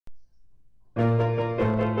Hello,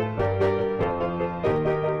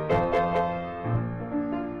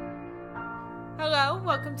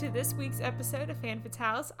 welcome to this week's episode of Fan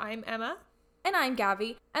Fatales. I'm Emma. And I'm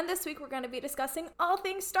Gavi, and this week we're going to be discussing all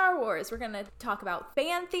things Star Wars. We're going to talk about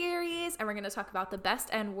fan theories, and we're going to talk about the best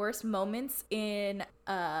and worst moments in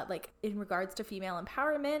regards to female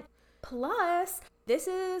empowerment. Plus, this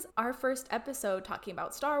is our first episode talking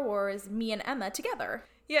about Star Wars, me and Emma together.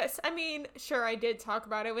 Yes, I mean, sure, I did talk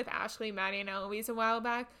about it with Ashley, Maddie, and Eloise a while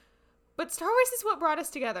back, but Star Wars is what brought us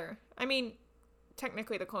together. I mean,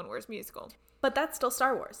 technically the Clone Wars musical. But that's still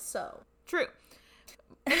Star Wars, so. True.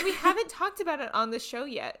 And we haven't talked about it on the show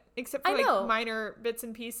yet, except for minor bits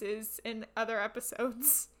and pieces in other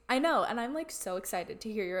episodes. I know, and I'm so excited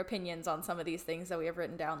to hear your opinions on some of these things that we have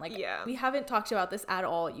written down. We haven't talked about this at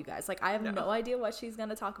all, you guys. I have no idea what she's going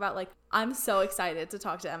to talk about. I'm so excited to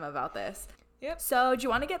talk to Emma about this. Yep. So, do you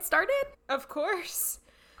want to get started? Of course.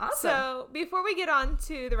 Awesome. So, before we get on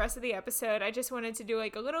to the rest of the episode, I just wanted to do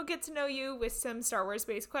a little get to know you with some Star Wars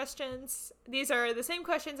based questions. These are the same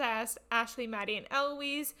questions I asked Ashley, Maddie, and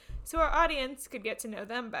Eloise, so our audience could get to know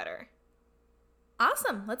them better.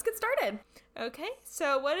 Awesome. Let's get started. Okay.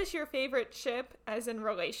 So, what is your favorite ship as in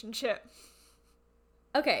relationship?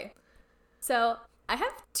 Okay. So, I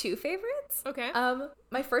have two favorites. Okay.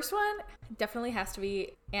 My first one definitely has to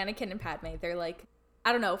be Anakin and Padme. They're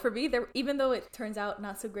I don't know, for me, even though it turns out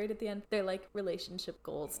not so great at the end, they're relationship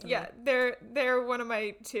goals to me. Yeah, they're one of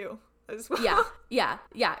my two as well. Yeah,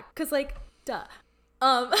 because duh.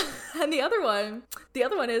 And the other one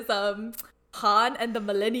is Han and the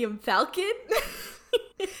Millennium Falcon.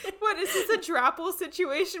 What, is this a Drapple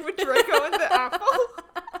situation with Draco and the apple?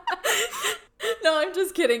 No, I'm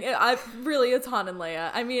just kidding. It's Han and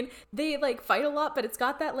Leia. I mean, they fight a lot, but it's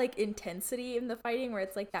got that intensity in the fighting where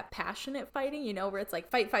it's that passionate fighting, where it's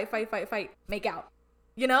fight, make out,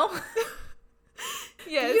 Yes.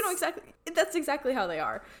 That's exactly how they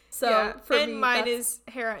are. So yeah. for and me, mine is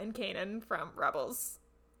Hera and Kanan from Rebels.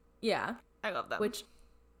 Yeah. I love them. Which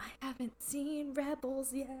I haven't seen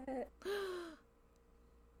Rebels yet.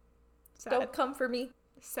 Sad. Don't come for me.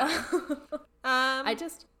 Sad. I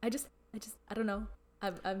don't know.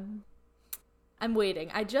 I'm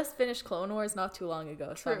waiting. I just finished Clone Wars not too long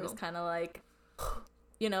ago, so I'm just kind of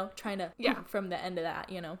trying to from the end of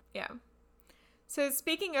that, Yeah. So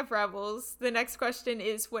speaking of Rebels, the next question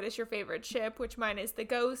is, what is your favorite ship? Which mine is the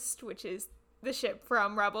Ghost, which is the ship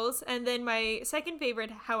from Rebels. And then my second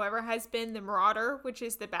favorite, however, has been the Marauder, which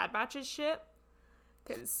is the Bad Batch's ship.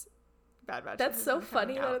 Because Bad Batch. That's so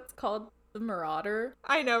funny that it's called the Marauder.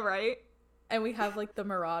 I know, right? And we have the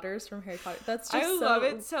Marauders from Harry Potter. That's just I love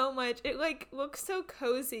it so much. It looks so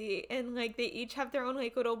cozy, and they each have their own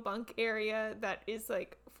little bunk area that is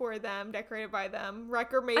for them, decorated by them.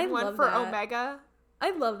 Wrecker made one for Omega.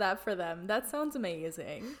 I love that for them. That sounds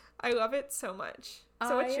amazing. I love it so much.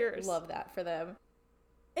 So what's yours? I love that for them.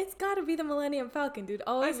 It's got to be the Millennium Falcon, dude.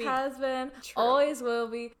 Always has been. True. Always will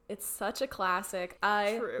be. It's such a classic.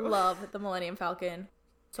 I love the Millennium Falcon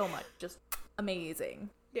so much. Just amazing.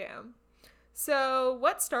 Yeah. So,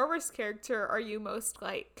 what Star Wars character are you most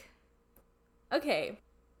like? Okay.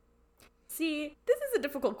 See, this is a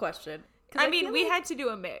difficult question. I mean, we had to do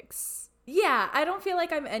a mix. Yeah, I don't feel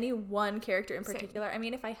like I'm any one character in particular. Same. I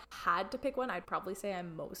mean, if I had to pick one, I'd probably say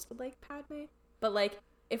I'm most like Padme. But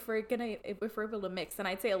if we're able to mix, then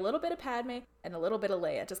I'd say a little bit of Padme and a little bit of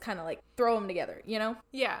Leia. Just kind of throw them together,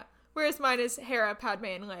 Yeah. Whereas mine is Hera, Padme,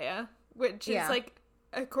 and Leia, which is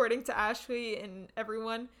according to Ashley and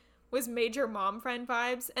everyone, was major mom friend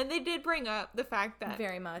vibes. And they did bring up the fact that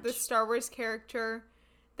very much the Star Wars character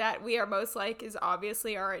that we are most like is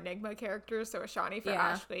obviously our Enigma character. So Ashani for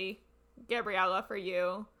Ashley, Gabriella for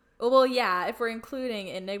you. Well, yeah, if we're including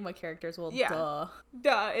Enigma characters, duh.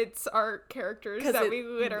 Duh, it's our characters that we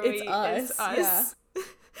literally it's us. Is us. Yeah.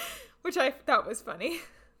 Which I thought was funny.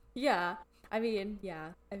 Yeah. I mean,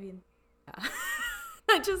 yeah. I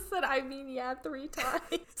just said 3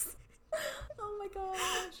 times. Oh my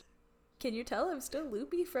gosh. Can you tell I'm still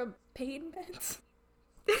loopy from pain meds?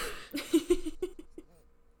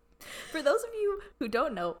 For those of you who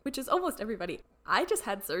don't know, which is almost everybody, I just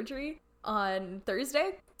had surgery on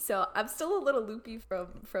Thursday, so I'm still a little loopy from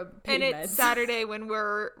pain meds. And it's Saturday when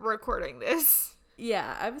we're recording this.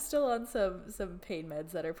 Yeah, I'm still on some pain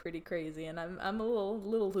meds that are pretty crazy, and I'm a little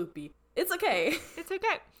loopy. It's okay. It's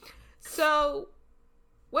okay. So,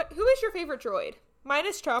 who is your favorite droid? Mine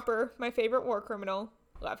is Chopper, my favorite war criminal.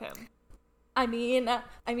 Love him. I mean,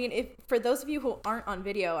 if for those of you who aren't on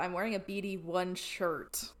video, I'm wearing a BD1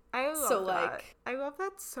 shirt. I love So, that. like, I love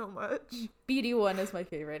that so much. BD1 is my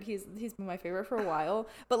favorite. He's been my favorite for a while.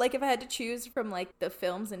 But like if I had to choose from like the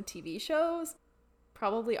films and TV shows,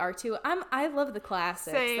 probably R2. I love the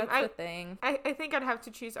classics. Same. That's the thing. I think I'd have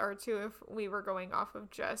to choose R2 if we were going off of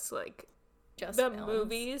just like Just the films.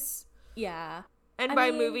 movies. Yeah. And I by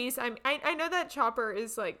mean- movies, I know that Chopper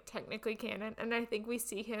is like technically canon, and I think we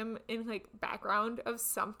see him in like background of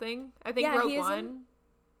something. I think Yeah, Rogue he is One.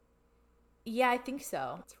 Yeah, I think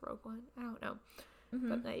so. It's Rogue One. I don't know, Mhm.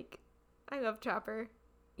 but like, I love Chopper.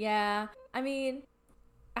 Yeah. I mean,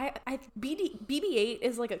 BB-8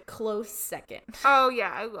 is like a close second. Oh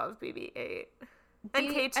yeah, I love BB-8 and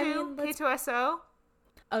Do you- K2, I mean, let's- K2SO.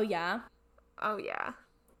 Oh yeah. Oh yeah,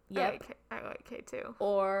 Yep. I like K2.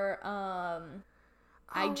 Or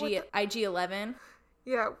IG-11.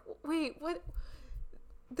 Yeah, wait, what?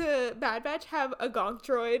 The Bad Batch have a gonk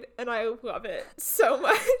droid, and I love it so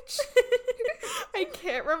much. I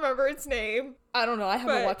can't remember its name, I don't know. I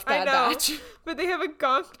haven't but watched I Bad know. Batch. But they have a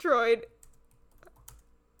gonk droid.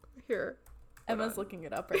 Here. hold Emma's on. looking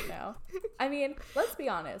it up right now. I mean, let's be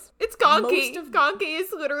honest. It's Gonky. most of- Gonky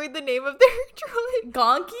is literally the name of their droid.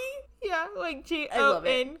 Gonky? Yeah, like love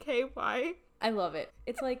it. Gonky. I love it.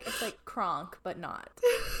 It's like Kronk, but not.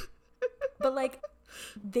 But like,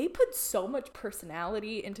 they put so much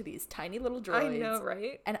personality into these tiny little droids. I know,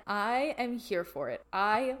 right? And I am here for it.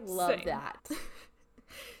 I love Same. that.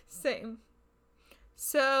 Same.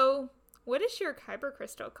 So, what is your kyber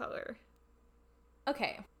crystal color?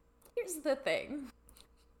 Okay, here's the thing.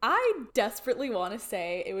 I desperately want to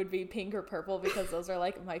say it would be pink or purple because those are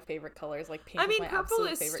like my favorite colors. Like pink I mean, is my purple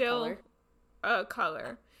absolute is favorite still color. a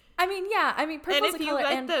color. I mean, yeah. I mean, And purple's if a you color.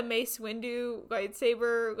 let And the Mace Windu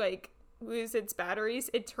lightsaber like lose its batteries,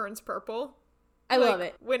 it turns purple. I Like, love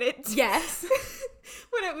it. when it Yes.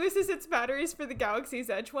 when it loses its batteries for the Galaxy's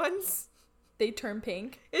Edge ones, They turn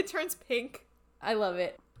pink. it turns pink. I love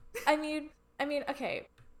it. I mean, okay.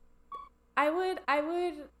 I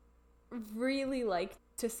would really like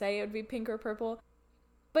to say it would be pink or purple,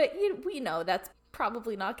 but we know that's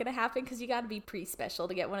probably not going to happen because you got to be pretty special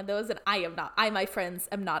to get one of those, and I am not. My friends,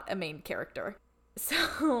 am not a main character,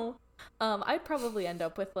 so I'd probably end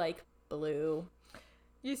up with like blue.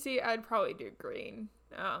 You see, I'd probably do green.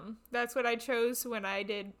 That's what I chose when I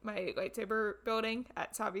did my lightsaber building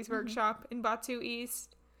at Savi's workshop in Batu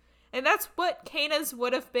East. And that's what Kana's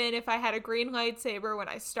would have been if I had a green lightsaber when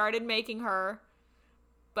I started making her.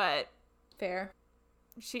 But Fair.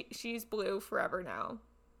 she's blue forever now.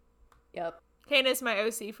 Yep. Kana's my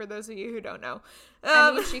OC for those of you who don't know.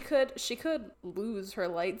 I mean, she could lose her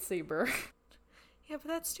lightsaber. Yeah, but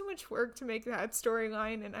that's too much work to make that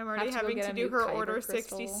storyline, and I'm already Have to go having get to a do new her kyber Order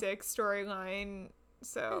crystal. 66 storyline.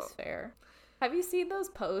 So That's fair. Have you seen those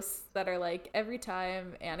posts that are like every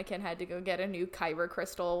time Anakin had to go get a new kyber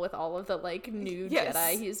crystal with all of the like new Yes.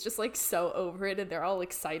 Jedi, he's just like so over it and they're all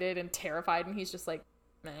excited and terrified and he's just like,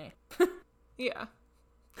 meh. yeah.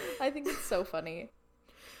 I think it's so funny.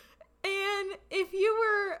 And if you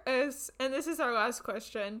were and this is our last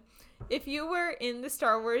question, if you were in the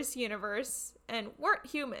Star Wars universe and weren't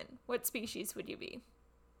human, what species would you be?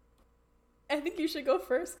 I think you should go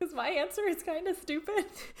first because my answer is kind of stupid.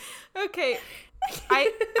 Okay,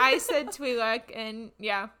 I said Twi'lek, and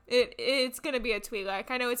yeah, it's gonna be a Twi'lek.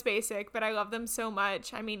 I know it's basic, but I love them so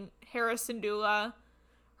much. I mean, Hera Syndulla,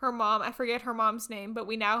 her mom, I forget her mom's name, but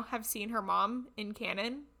we now have seen her mom in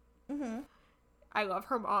canon. Mm-hmm. I love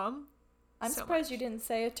her mom. I'm so surprised much. you didn't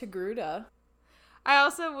say a Togruta. I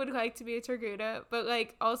also would like to be a Torguda, but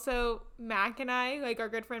like also Mac and I, like our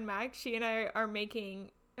good friend Mac, she and I are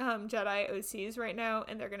making Jedi OCs right now,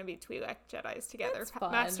 and they're gonna be Twi'lek Jedis together, That's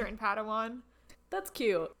fun. Master and Padawan. That's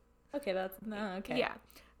cute. Okay, that's no, okay. Yeah,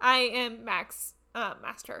 I am Mac's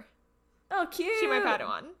master. Oh, cute. She my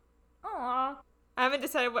Padawan. Aw. I haven't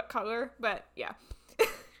decided what color, but yeah,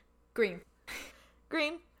 Green.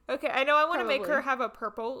 green. Okay, I know I want to make her Probably. have a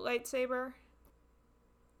purple lightsaber,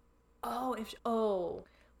 Oh,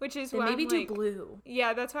 which is then why maybe I'm do like, blue.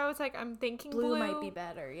 yeah, that's why I was like, I'm thinking Blue might be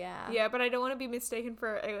better, yeah. Yeah, but I don't want to be mistaken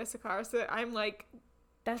for Ayla Sakar, so I'm like,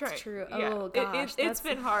 That's trying- true. yeah, Oh, gosh. it's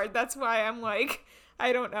been hard. That's why I'm like,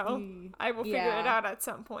 I don't know. I will figure it Yeah. out at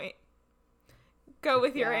some point. Go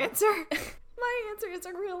with your Yeah. answer. My answers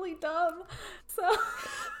are really dumb. So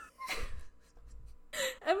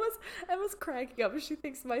Emma's cracking up. She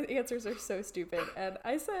thinks my answers are so stupid. And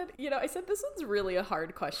I said this one's really a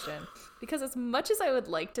hard question because as much as I would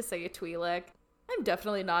like to say a Twi'lek, I'm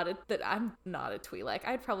definitely not a Twi'lek.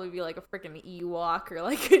 I'd probably be like a freaking Ewok or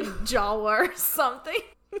like a Jawa or something.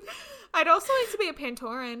 I'd also like to be a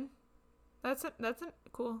Pantoran. That's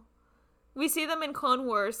cool. We see them in Clone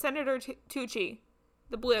Wars. Senator Tucci.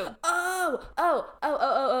 The blue. Oh,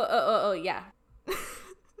 yeah.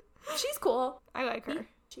 She's cool. I like her.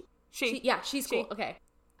 She's cool. Okay.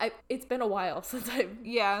 It's been a while since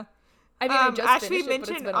Yeah. I mean, I just Ashley finished it,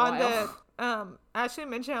 but it's been a while. Ashley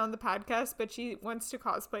mentioned on the podcast, but she wants to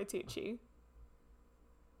cosplay Tucci.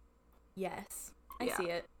 Yes. I see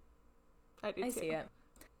it. I do too. I see it.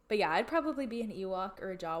 But yeah, I'd probably be an Ewok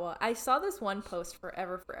or a Jawa. I saw this one post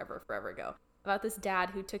forever ago about this dad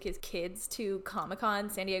who took his kids to Comic-Con,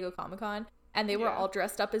 San Diego Comic-Con, and they were all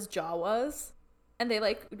dressed up as Jawas. And they,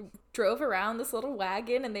 like, drove around this little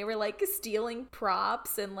wagon, and they were, like, stealing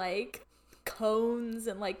props and, like, cones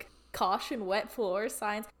and, like, caution wet floor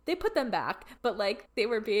signs. They put them back, but, like, they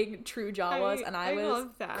were being true Jawas, and I was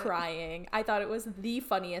crying. I thought it was the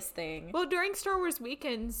funniest thing. Well, during Star Wars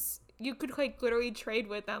weekends, you could, like, literally trade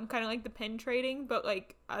with them, kind of like the pin trading, but,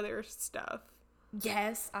 like, other stuff.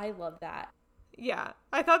 Yes, I love that. Yeah,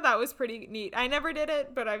 I thought that was pretty neat. I never did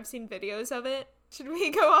it, but I've seen videos of it. Should we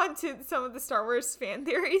go on to some of the Star Wars fan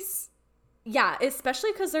theories? Yeah,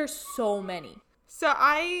 especially because there's so many. So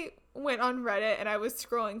I went on Reddit and I was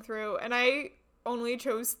scrolling through, and I only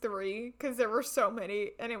chose 3 because there were so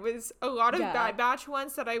many, and it was a lot of Bad Batch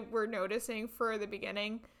ones that I were noticing for the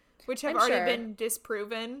beginning, which have already been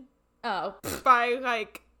disproven by,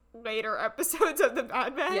 like, later episodes of the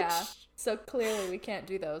Bad Batch. Yeah, so clearly we can't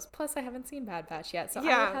do those. Plus, I haven't seen Bad Batch yet, so I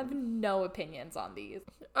have no opinions on these.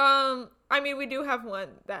 I mean, we do have one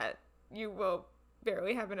that you will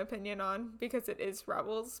barely have an opinion on because it is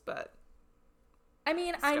Rebels, but I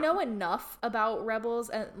mean, I know enough about Rebels,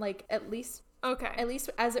 and, like, at least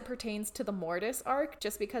as it pertains to the Mortis arc,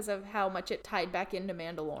 just because of how much it tied back into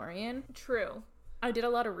Mandalorian. True. I did a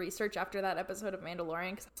lot of research after that episode of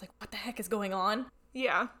Mandalorian because I was like, what the heck is going on?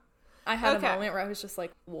 Yeah. I had a moment where I was just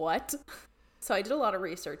like, what? So I did a lot of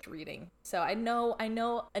research reading. So I know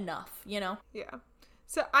enough, you know? Yeah.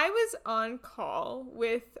 So I was on call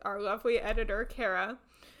with our lovely editor, Kara,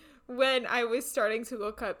 when I was starting to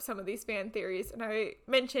look up some of these fan theories, and I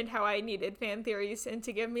mentioned how I needed fan theories and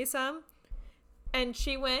to give me some. And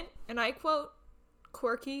she went, and I quote,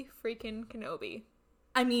 quirky freaking Kenobi.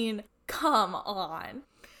 I mean, come on.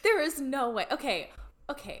 There is no way. Okay.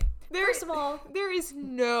 First of all, there is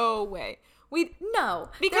no way. No.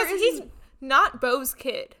 Because he's not Bo's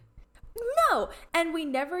kid. No. And we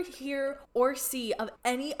never hear or see of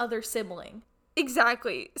any other sibling.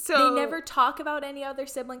 Exactly. So they never talk about any other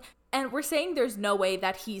sibling. And we're saying there's no way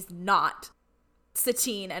that he's not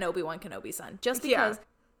Satine and Obi-Wan Kenobi's son. Just because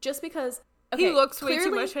okay, he looks way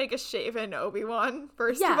too much like a shaven Obi-Wan,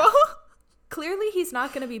 first of all. Clearly he's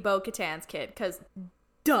not going to be Bo-Katan's kid, because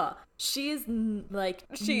duh. She is like,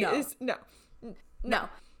 no.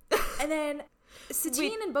 And then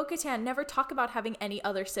Satine and Bo-Katan never talk about having any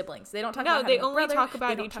other siblings. They don't talk No, about they having a only brother. talk about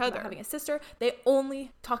they don't each talk other. About having a sister. They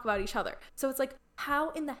only talk about each other. So it's like, how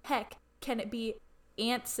in the heck can it be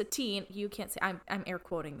Aunt Satine? You can't say, I'm air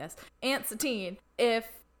quoting this. Aunt Satine, if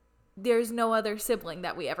there's no other sibling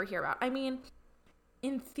that we ever hear about. I mean,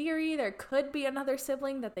 in theory, there could be another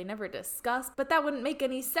sibling that they never discussed, but that wouldn't make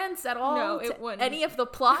any sense at all. No, it wouldn't. Any of the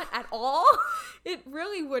plot at all. It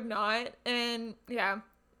really would not. And yeah,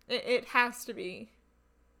 it has to be.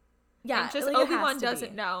 Yeah, and just like Obi-Wan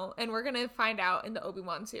doesn't know, and we're gonna find out in the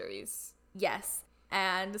Obi-Wan series. Yes,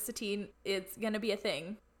 and Satine, it's gonna be a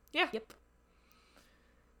thing. Yeah. Yep.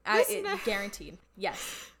 Guaranteed.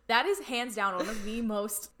 Yes. That is hands down one of the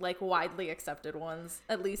most, like, widely accepted ones,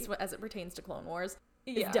 at least as it pertains to Clone Wars.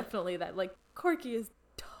 Yeah. Is definitely that, like, Corky is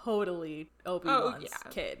totally Obi-Wan's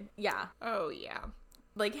kid. Yeah. Oh, yeah.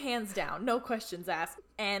 Like, hands down. No questions asked.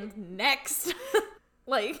 And next.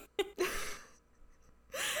 Like.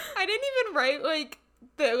 I didn't even write, like,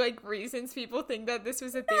 the, like, reasons people think that this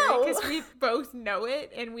was a theory, because we both know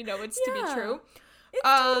it, and we know it's to be true. It's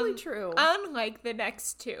totally true. Unlike the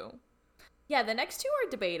next 2. Yeah, the next 2 are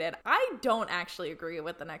debated. I don't actually agree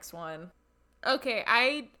with the next one. Okay,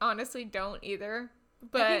 I honestly don't either.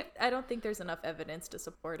 But I don't think there's enough evidence to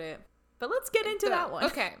support it. But let's get into that one.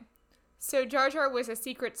 Okay. So Jar Jar was a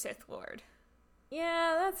secret Sith Lord.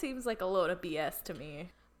 Yeah, that seems like a load of BS to me.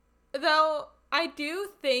 Though, I do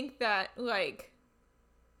think that, like,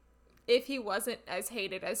 if he wasn't as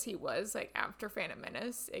hated as he was, like, after Phantom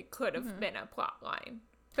Menace, it could have been a plot line.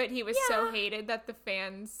 But he was so hated that the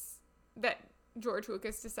fans... that George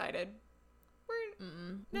Lucas decided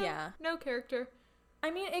no character. I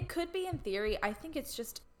mean, it could be in theory. I think it's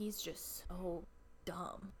just he's just so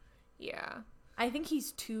dumb. Yeah. I think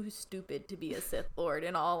he's too stupid to be a Sith Lord,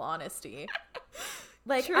 in all honesty.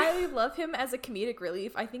 Like, True. I love him as a comedic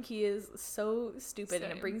relief. I think he is so stupid,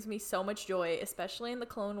 and it brings me so much joy, especially in the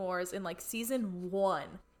Clone Wars in, like, season 1.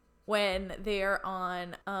 when they're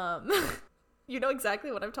on you know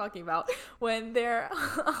exactly what I'm talking about, when they're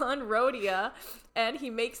on Rhodia and he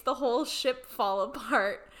makes the whole ship fall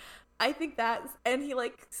apart. I think that's, and he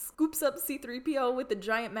like scoops up C-3PO with the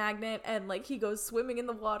giant magnet and like he goes swimming in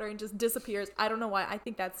the water and just disappears. I don't know why. I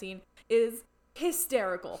think that scene is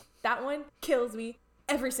hysterical. That one kills me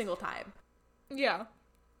every single time. Yeah.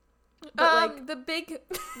 But like the big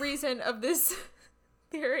reason of this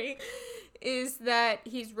theory is that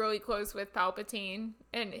he's really close with Palpatine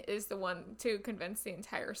and is the one to convince the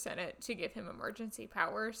entire Senate to give him emergency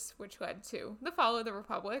powers, which led to the fall of the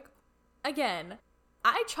Republic. Again,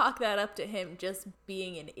 I chalk that up to him just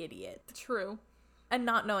being an idiot. True. And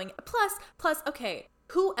not knowing. Plus, okay,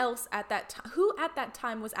 who at that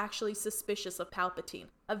time was actually suspicious of Palpatine?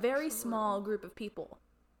 A very small group of people,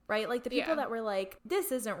 right? Like the people that were like,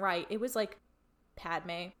 this isn't right. It was like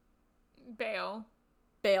Padme. Bail,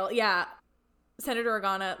 yeah. Senator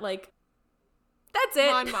Organa, like, that's it.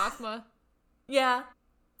 Mon Mothma. Yeah.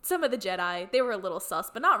 Some of the Jedi, they were a little sus,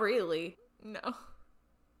 but not really. No.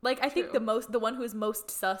 Like, I think the one who was most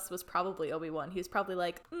sus was probably Obi-Wan. He was probably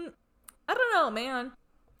like, I don't know, man.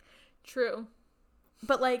 True.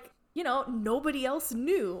 But, like, you know, nobody else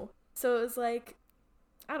knew. So it was like,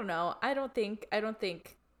 I don't know. I don't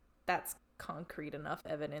think that's concrete enough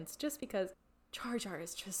evidence just because Jar Jar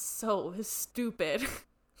is just so stupid.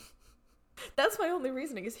 That's my only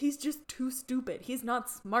reasoning, is he's just too stupid. He's not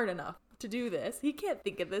smart enough to do this. He can't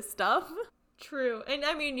think of this stuff. True. And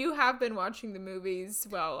I mean, you have been watching the movies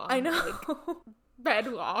I know. Like,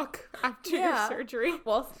 bedlock after your surgery.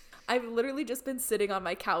 Well, I've literally just been sitting on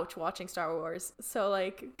my couch watching Star Wars. So,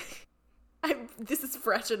 like, this is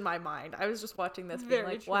fresh in my mind. I was just watching this being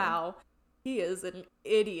like, wow, he is an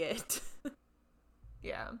idiot.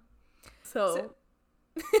 Yeah. So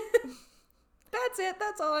that's it.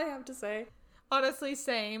 That's all I have to say. Honestly,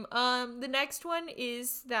 same. The next one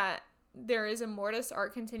is that there is a Mortis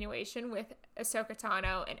arc continuation with Ahsoka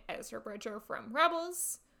Tano and Ezra Bridger from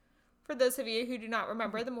Rebels. For those of you who do not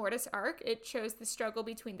remember the Mortis arc, it shows the struggle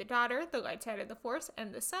between the daughter, the light side of the Force,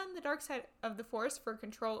 and the son, the dark side of the Force, for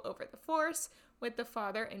control over the Force, with the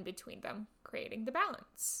father in between them, creating the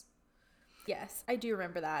balance. Yes, I do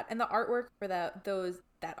remember that. And the artwork for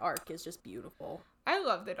that arc is just beautiful. I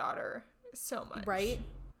love the daughter so much. Right?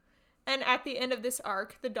 And at the end of this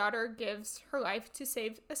arc, the daughter gives her life to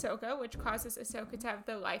save Ahsoka, which causes Ahsoka to have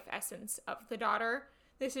the life essence of the daughter.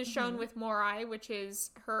 This is shown with Morai, which is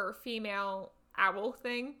her female owl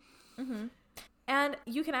thing. Mm-hmm. And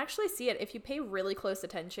you can actually see it if you pay really close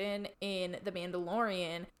attention in The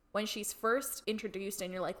Mandalorian. When she's first introduced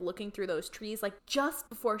and you're like looking through those trees, like just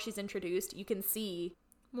before she's introduced, you can see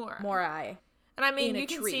Morai. And I mean, you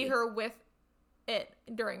can see her with it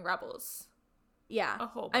during Rebels. Yeah. A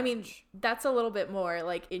whole bunch. I mean, that's a little bit more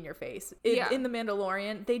like in your face. In The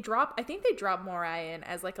Mandalorian, I think they drop Morai in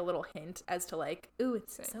as like a little hint as to like, ooh,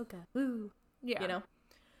 it's Ahsoka. Ooh. Yeah. You know?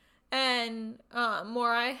 And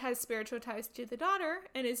Morai has spiritual ties to the daughter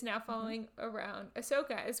and is now following around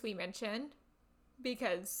Ahsoka, as we mentioned,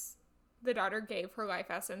 because the daughter gave her life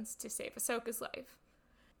essence to save Ahsoka's life.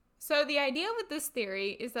 So the idea with this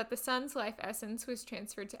theory is that the son's life essence was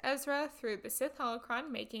transferred to Ezra through the Sith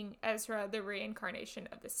holocron, making Ezra the reincarnation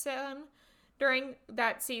of the son. During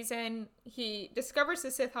that season, he discovers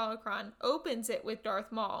the Sith holocron, opens it with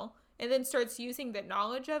Darth Maul, and then starts using the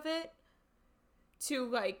knowledge of it to,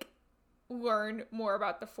 like, learn more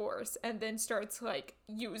about the Force, and then starts, like,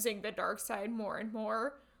 using the dark side more and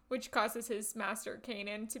more, which causes his master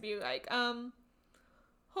Kanan to be like,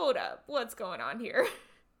 hold up, what's going on here?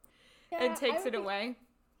 Yeah, and takes it away.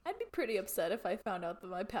 I'd be pretty upset if I found out that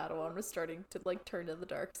my Padawan was starting to, like, turn to the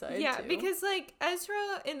dark side, yeah, too. Because, like,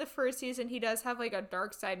 Ezra, in the first season, he does have, like, a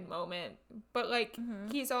dark side moment, but, like,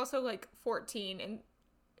 he's also, like, 14 and,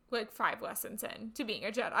 like, 5 lessons in to being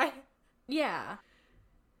a Jedi. Yeah.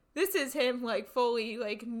 This is him, like, fully,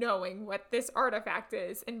 like, knowing what this artifact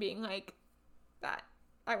is and being like, that,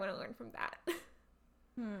 I want to learn from that.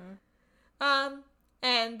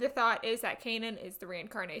 And the thought is that Kanan is the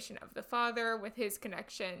reincarnation of the father with his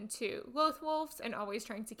connection to Loth Wolves and always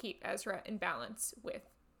trying to keep Ezra in balance with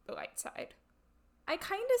the light side. I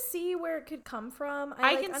kind of see where it could come from.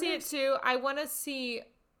 I can see it too. I want to see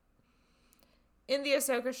in the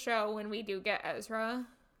Ahsoka show when we do get Ezra,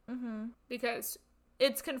 because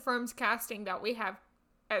it's confirmed casting that we have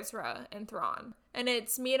Ezra and Thrawn. And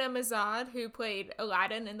it's Mina Mazad, who played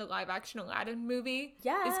Aladdin in the live-action Aladdin movie,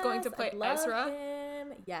 is going to play Ezra.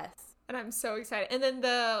 Him. Yes. And I'm so excited. And then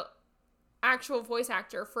the actual voice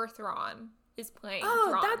actor for Thrawn is playing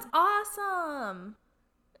Thrawn. That's awesome.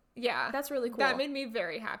 Yeah. That's really cool. That made me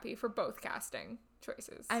very happy for both casting.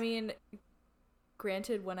 choices. I mean,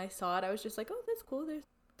 granted, when I saw it, I was just like, oh, that's cool. There's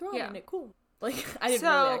Thrawn in it. Cool. Like, I didn't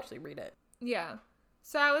really actually read it. Yeah.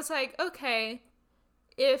 So I was like, okay,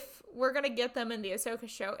 if we're going to get them in the Ahsoka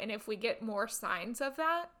show, and if we get more signs of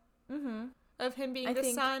that, of him being the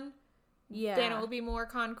son, then it will be more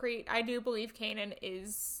concrete. I do believe Kanan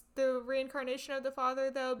is the reincarnation of the father,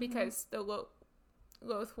 though, because the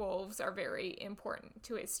Loth Wolves are very important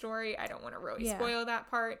to his story. I don't want to really spoil that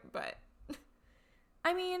part, but...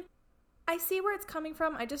 I mean, I see where it's coming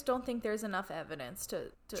from. I just don't think there's enough evidence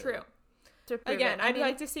to True. To prove Again, it. I'd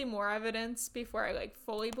like to see more evidence before I, like,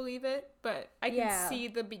 fully believe it, but I can see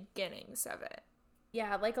the beginnings of it.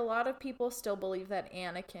 Yeah, like, a lot of people still believe that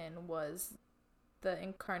Anakin was the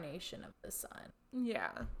incarnation of the son.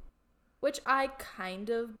 Yeah. Which I kind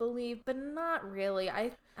of believe, but not really.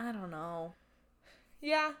 I don't know.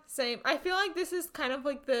 Yeah, same. I feel like this is kind of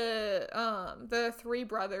like the three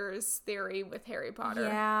brothers theory with Harry Potter.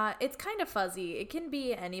 Yeah, it's kind of fuzzy. It can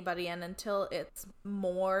be anybody, and until it's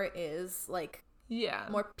more is like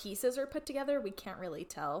more pieces are put together, we can't really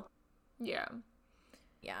tell. Yeah.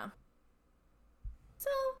 Yeah. So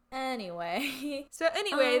anyway,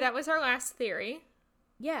 that was our last theory.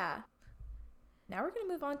 Yeah. Now we're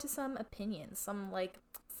gonna move on to some opinions, some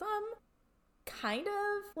kind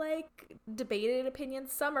of like debated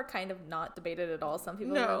opinions. Some are kind of not debated at all. Some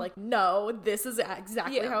people are like, no, this is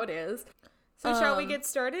exactly how it is. So shall we get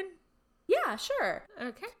started? Yeah, sure.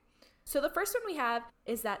 Okay. So the first one we have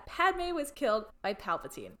is that Padme was killed by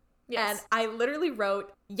Palpatine. Yes. And I literally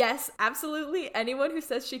wrote, yes, absolutely. Anyone who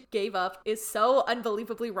says she gave up is so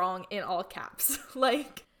unbelievably wrong in all caps.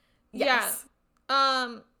 Like, yes.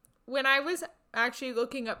 Yeah. When I was actually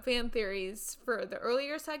looking up fan theories for the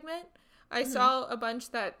earlier segment, I saw a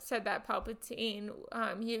bunch that said that Palpatine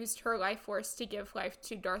used her life force to give life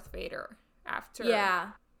to Darth Vader after.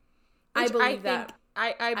 Yeah. I believe that.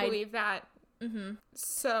 I believe that. Mm-hmm.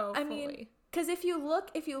 So I mean, because if you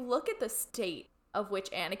look at the state of which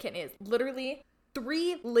Anakin is, literally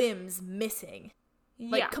 3 limbs missing.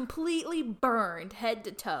 Like completely burned head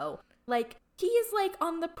to toe. Like he is like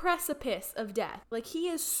on the precipice of death. Like he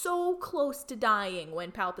is so close to dying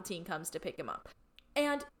when Palpatine comes to pick him up.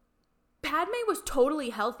 And Padme was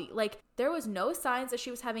totally healthy. Like, there was no signs that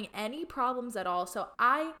she was having any problems at all. So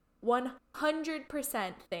I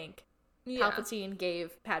 100% think Palpatine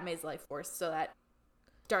gave Padme's life force so that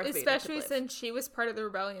Darth Vader could live. Especially since she was part of the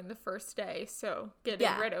rebellion the first day. So getting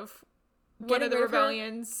rid of one of the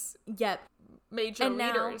rebellion's major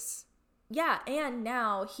leaders. And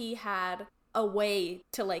now he had a way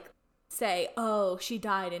to, like, say, oh, she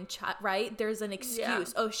died in right? There's an excuse. Yeah.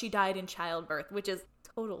 Oh, she died in childbirth, which is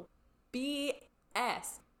total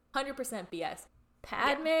BS. 100% BS.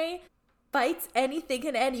 Padme fights anything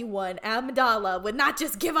and anyone. Amidala would not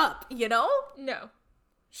just give up, you know? No.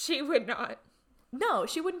 She would not. No,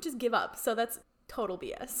 she wouldn't just give up. So that's total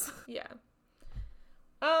BS. Yeah.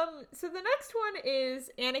 So the next one is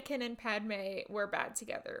Anakin and Padme were bad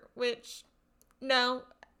together, which, no,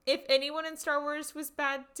 if anyone in Star Wars was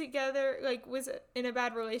bad together, like, was in a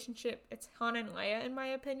bad relationship, it's Han and Leia, in my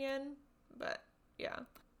opinion. But, yeah.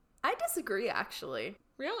 I disagree, actually.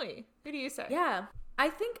 Really? Who do you say? Yeah. I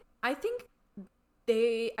think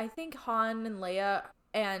Han and Leia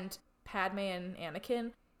and Padme and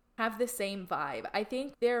Anakin have the same vibe. I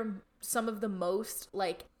think they're some of the most,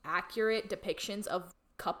 like, accurate depictions of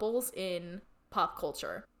couples in pop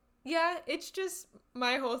culture. Yeah, it's just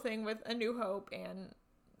my whole thing with A New Hope and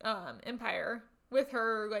Empire. With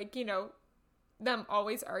her, like, you know, them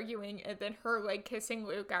always arguing and then her, like, kissing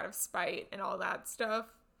Luke out of spite and all that stuff.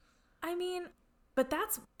 I mean, but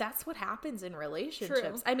that's what happens in relationships.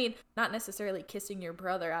 True. I mean, not necessarily kissing your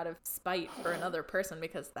brother out of spite for another person,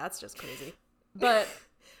 because that's just crazy. But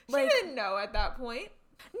she didn't know at that point.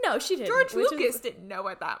 No, she didn't. George Lucas didn't know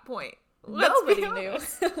at that point. Nobody knew.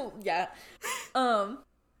 Yeah.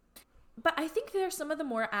 But I think they're some of the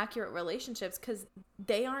more accurate relationships because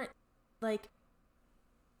they aren't, like,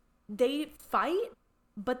 they fight,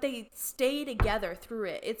 but they stay together through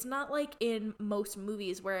it. It's not like in most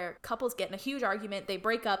movies where couples get in a huge argument, they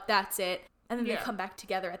break up, that's it, and then they come back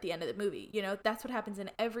together at the end of the movie. You know, that's what happens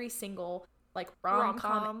in every single, like,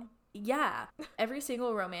 rom-com. Yeah, every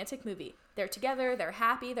single romantic movie. They're together, they're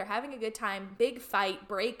happy, they're having a good time, big fight,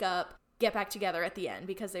 break up, get back together at the end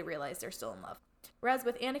because they realize they're still in love. Whereas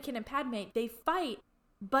with Anakin and Padme, they fight,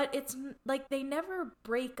 but it's like they never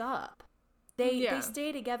break up. They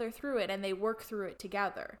stay together through it and they work through it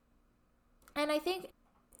together. And I think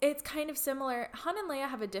it's kind of similar. Han and Leia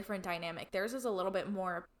have a different dynamic. Theirs is a little bit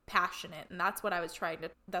more passionate, and that's what I was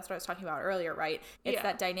talking about earlier, right? It's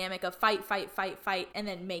that dynamic of fight, and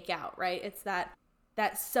then make out, right? It's that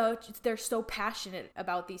they're so passionate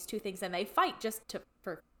about these two things, and they fight just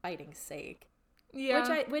for fighting's sake.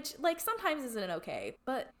 Yeah. Which like sometimes isn't okay,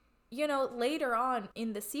 but you know, later on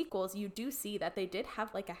in the sequels, you do see that they did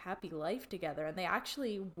have like a happy life together, and they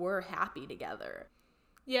actually were happy together.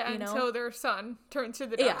 Yeah, you know? until their son turned to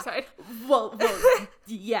the dark side. Well,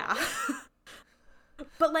 yeah.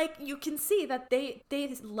 But like you can see that they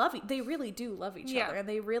really do love each other, and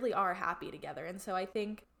they really are happy together. And so I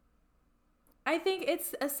think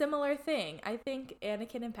it's a similar thing. I think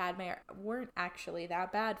Anakin and Padme weren't actually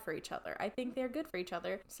that bad for each other. I think they're good for each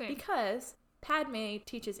other. Same. Because Padme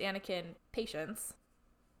teaches Anakin patience,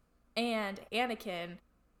 and Anakin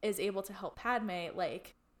is able to help Padme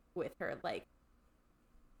like with her like,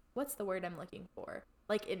 what's the word I'm looking for?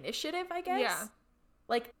 Like initiative, I guess. Yeah.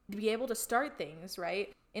 Like be able to start things,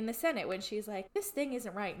 right? In the Senate when she's like, this thing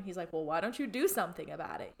isn't right, and he's like, well, why don't you do something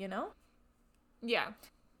about it, you know? Yeah.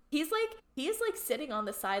 He is like sitting on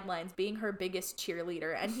the sidelines being her biggest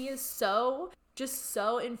cheerleader, and he is so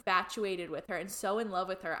infatuated with her and so in love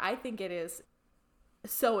with her. I think it is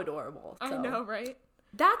so adorable. So I know, right?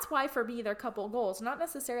 that's why for me they're couple goals, not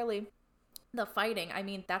necessarily the fighting. I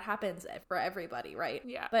mean, that happens for everybody, right?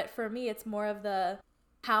 Yeah. But for me, it's more of the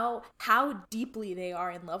how deeply they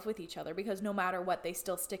are in love with each other, because no matter what, they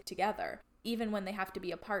still stick together, even when they have to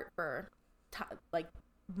be apart for like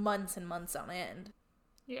months and months on end.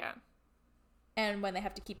 Yeah. And when they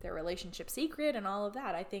have to keep their relationship secret and all of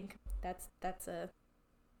that, I think that's a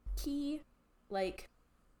key like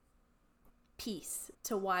piece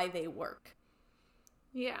to why they work.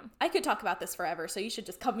 Yeah. I could talk about this forever, so you should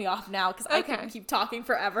just cut me off now, because I can keep talking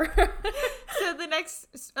forever. So the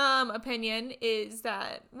next opinion is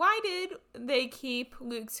that why did they keep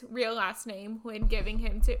Luke's real last name when giving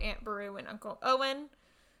him to Aunt Beru and Uncle Owen?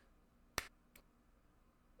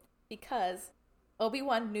 Because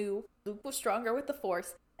Obi-Wan knew Luke was stronger with the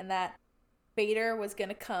Force, and that Vader was going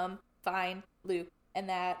to come find Luke, and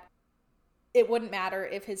that it wouldn't matter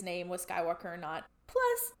if his name was Skywalker or not.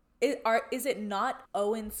 Plus, is it not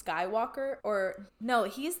Owen Skywalker? Or no,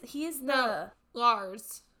 he is the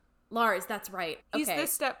Lars. Lars, that's right. Okay. He's the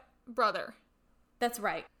step brother. That's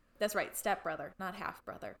right. Step brother, not half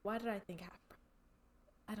brother. Why did I think half brother?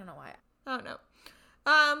 I don't know why. I don't know.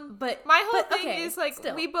 But my whole thing okay, is like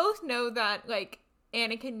still. we both know that like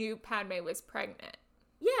Anakin knew Padme was pregnant.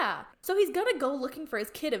 Yeah. So he's gonna go looking for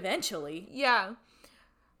his kid eventually. Yeah.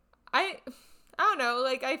 I don't know,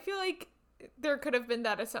 like I feel like there could have been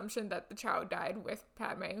that assumption that the child died with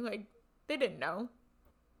Padme. Like they didn't know.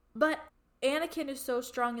 But Anakin is so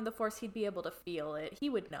strong in the Force, he'd be able to feel it. He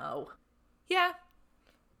would know. Yeah.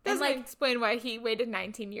 Doesn't like, explain why he waited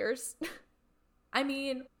 19 years. I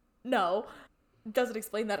mean, no. Doesn't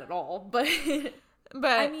explain that at all. But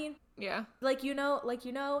I mean, yeah. like you know,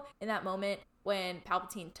 in that moment when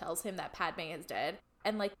Palpatine tells him that Padme is dead,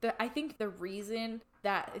 and like I think the reason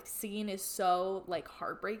that scene is so like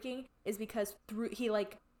heartbreaking is because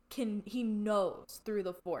he knows through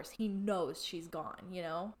the Force, he knows she's gone, you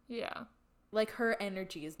know? Yeah. Like her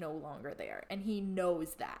energy is no longer there, and he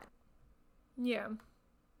knows that. Yeah.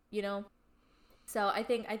 You know? So I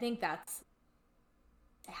think that's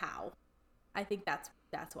how. I think that's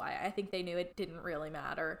why. I think they knew it didn't really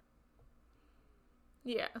matter.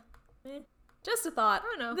 Yeah. Just a thought.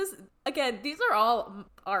 I don't know. This again, these are all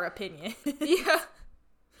our opinions. Yeah.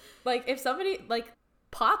 Like if somebody like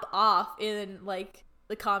pop off in like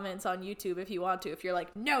the comments on YouTube if you want to. If you're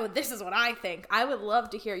like, no, this is what I think. I would love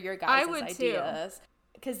to hear your guys' ideas.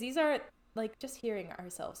 Because these are like just hearing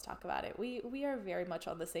ourselves talk about it. We are very much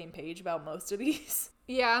on the same page about most of these.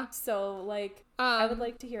 Yeah. So like I would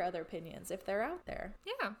like to hear other opinions if they're out there.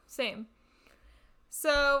 Yeah, same.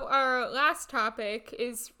 So our last topic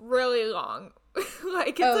is really long.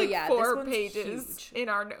 Like it's 4 pages huge in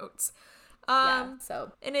our notes.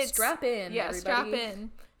 So and it's strap in, everybody. Strap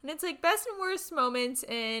in. And it's like best and worst moments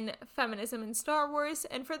in feminism in Star Wars.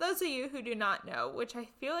 And for those of you who do not know, which I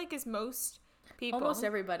feel like is most people, almost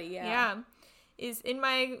everybody, yeah, is in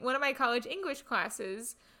one of my college English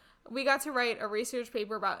classes, we got to write a research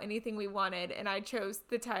paper about anything we wanted, and I chose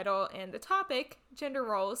the title and the topic, Gender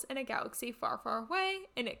Roles in a Galaxy Far, Far Away,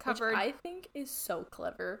 and it covered... Which I think is so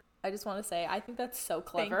clever. I just want to say, I think that's so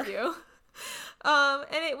clever. Thank you. And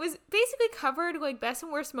it was basically covered like best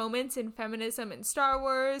and worst moments in feminism in Star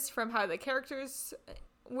Wars, from how the characters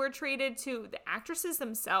were treated to the actresses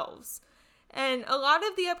themselves. And a lot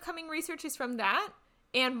of the upcoming research is from that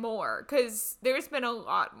and more, because there's been a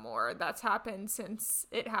lot more that's happened since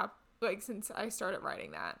since I started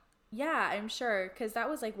writing that. Yeah, I'm sure, because that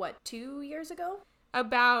was like, what, 2 years ago?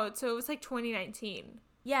 So it was like 2019.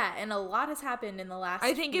 Yeah, and a lot has happened in the last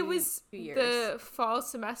I think few, it was few years. the fall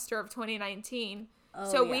semester of 2019.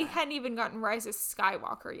 Oh, so we yeah. hadn't even gotten Rise of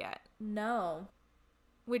Skywalker yet, No.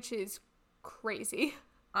 which is crazy.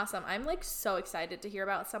 Awesome. I'm like so excited to hear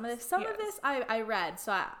about some of this. Some of Yes. this I read,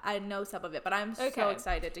 so I know some of it, but I'm so Okay.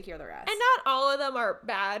 excited to hear the rest. And not all of them are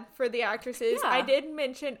bad for the actresses. Yeah. I did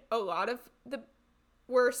mention a lot of the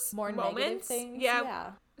worst More negative moments. things.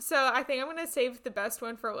 Yeah. So I think I'm going to save the best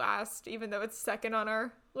one for last, even though it's second on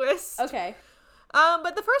our list. Okay.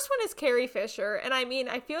 But the first one is Carrie Fisher. And I mean,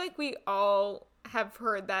 I feel like we all have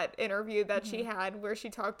heard that interview that she had where she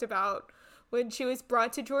talked about when she was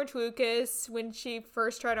brought to George Lucas, when she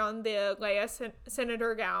first tried on the Leia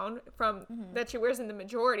Senator gown from that she wears in the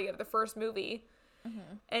majority of the first movie,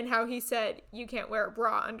 and how he said, "You can't wear a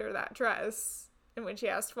bra under that dress." And when she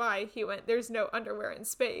asked why, he went, "There's no underwear in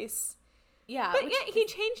space." Yeah. But yet he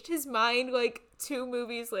changed his mind like 2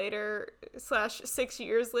 movies later / 6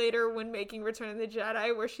 years later when making Return of the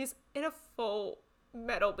Jedi, where she's in a full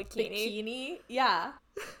metal bikini. Yeah.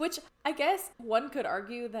 Which I guess one could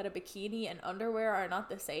argue that a bikini and underwear are not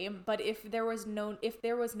the same, but if there was no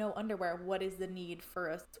underwear, what is the need for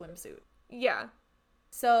a swimsuit? Yeah,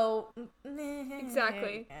 So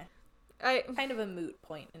exactly. Kind of a moot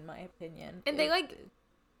point in my opinion. And they like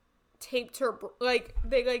taped her, like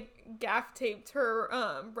they like gaff taped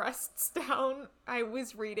her breasts down. I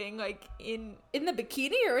was reading like in the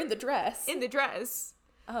bikini or in the dress? the dress.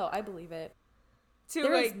 Oh, I believe it. To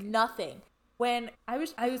There is like nothing. When I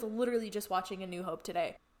was literally just watching A New Hope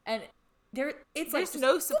today, and it's there's like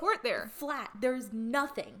no support there. flat. There's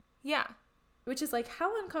nothing, Yeah. which is like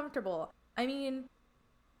how uncomfortable. I mean,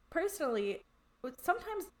 personally,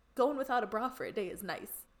 sometimes going without a bra for a day is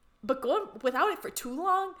nice, but going without it for too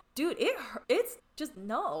long, dude, it's just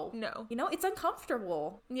no. You know, it's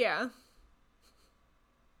uncomfortable. Yeah.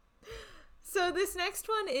 So this next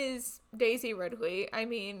one is Daisy Ridley. I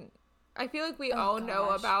mean, I feel like we all know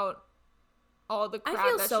gosh. about all the crap I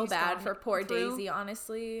feel that so she's bad gone for poor through. Daisy,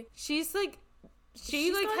 honestly. She's like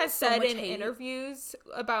She's gotten has so said much in hate. interviews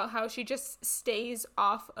about how she just stays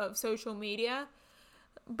off of social media.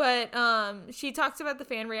 But she talks about the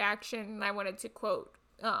fan reaction, and I wanted to quote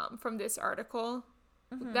from this article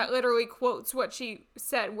that literally quotes what she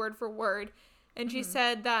said word for word. And she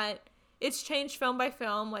said that it's changed film by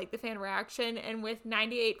film, like the fan reaction, and with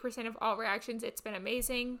 98% of all reactions, it's been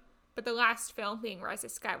amazing. But the last film, being Rise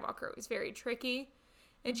of Skywalker, was very tricky.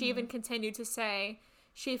 And she even continued to say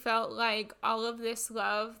she felt like all of this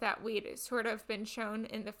love that we'd sort of been shown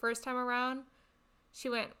in the first time around, she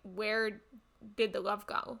went, where did the love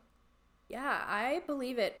go? Yeah, I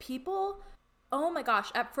believe it. People, oh my gosh,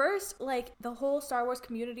 at first, like, the whole Star Wars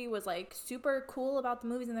community was, like, super cool about the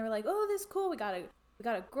movies, and they were like, oh, this is cool, we got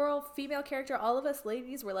a girl, female character, all of us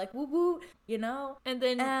ladies were like, woo woo, you know? And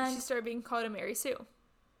then she started being called a Mary Sue.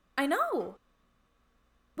 I know.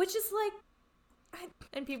 Which is, like,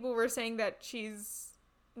 and people were saying that she's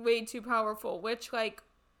way too powerful, which, like,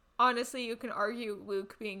 honestly, you can argue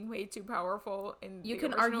Luke being way too powerful in you the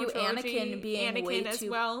can original argue trilogy. Anakin being way as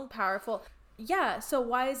too well. powerful. Yeah, so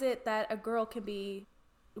why is it that a girl can be,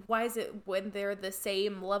 why is it when they're the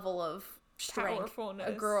same level of strength,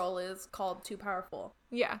 a girl is called too powerful?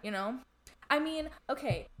 Yeah. You know? I mean,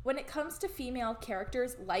 okay, when it comes to female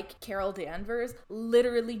characters like Carol Danvers,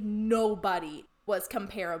 literally nobody was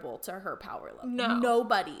comparable to her power level. No.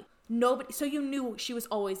 Nobody. So you knew she was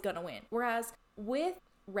always gonna win. Whereas with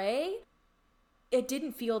Rey, it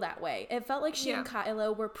didn't feel that way. It felt like she and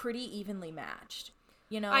Kylo were pretty evenly matched.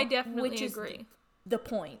 You know? I definitely which agree. Is the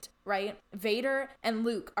point, right? Vader and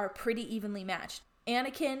Luke are pretty evenly matched.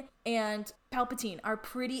 Anakin and Palpatine are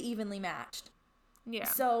pretty evenly matched. Yeah.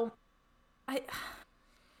 So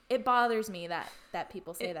it bothers me that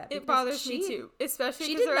people say that. It bothers me too, especially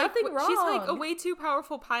she because did nothing wrong. She's like a way too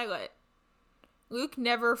powerful pilot. Luke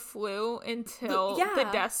never flew until the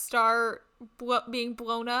Death Star being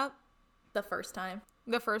blown up the first time,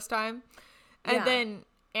 and then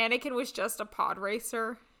Anakin was just a pod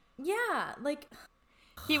racer. Yeah, like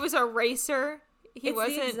he was a racer. He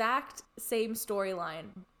wasn't the exact same storyline,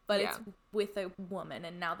 but it's with a woman,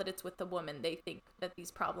 and now that it's with the woman, they think that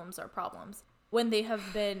these problems are problems when they have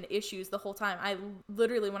been issues the whole time. I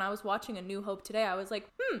literally, when I was watching A New Hope today, I was like,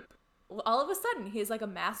 all of a sudden he's like a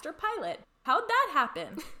master pilot. How'd that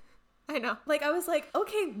happen? I know. Like, I was like,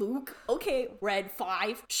 okay, Luke, okay, Red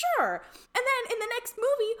 5, sure. And then in the next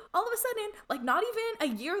movie, all of a sudden, like, not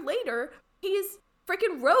even a year later, he's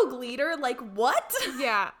freaking rogue leader. Like, what?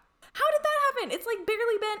 Yeah. How did that happen? It's like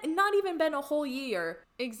barely not even been a whole year.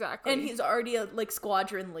 Exactly. And he's already a, like,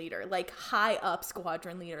 squadron leader, like, high up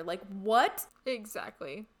squadron leader. Like, what?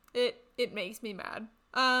 Exactly. It makes me mad.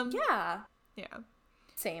 Yeah. Yeah.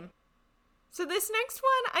 Same. So this next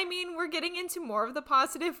one, I mean, we're getting into more of the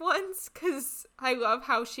positive ones because I love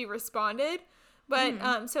how she responded.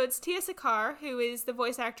 But so it's Tia Sakar, who is the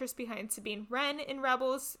voice actress behind Sabine Wren in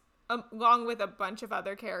Rebels, along with a bunch of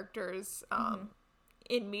other characters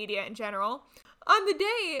in media in general. On the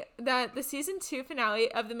day that the season 2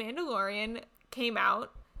 finale of The Mandalorian came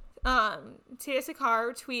out, Tia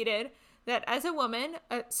Sakar tweeted that as a woman,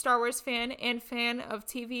 a Star Wars fan and fan of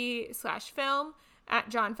TV/film, at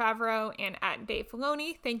Jon Favreau and at Dave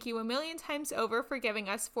Filoni, thank you a million times over for giving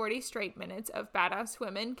us 40 straight minutes of badass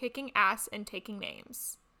women kicking ass and taking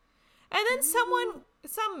names. And then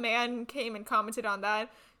some man came and commented on that,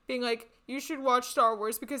 being like, you should watch Star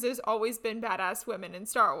Wars because there's always been badass women in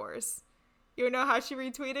Star Wars. You know how she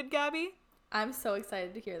retweeted, Gabby? I'm so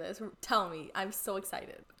excited to hear this. Tell me. I'm so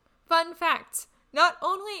excited. Fun fact. Not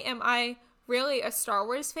only am I really a Star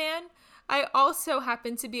Wars fan, I also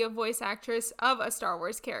happen to be a voice actress of a Star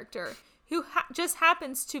Wars character who just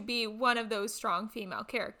happens to be one of those strong female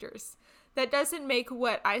characters. That doesn't make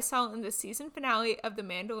what I saw in the season finale of The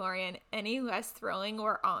Mandalorian any less thrilling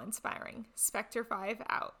or awe-inspiring. Spectre 5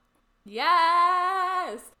 out.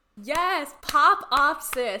 Yes! Yes! Pop off,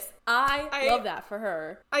 sis. I love that for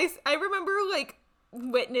her. I remember, like,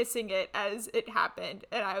 witnessing it as it happened,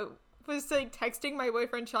 and I was, like, texting my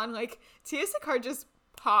boyfriend Sean, like, Tia Sakar just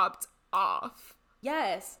popped off.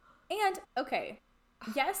 Yes. And, okay,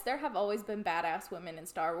 yes, there have always been badass women in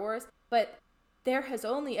Star Wars, but there has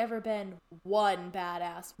only ever been one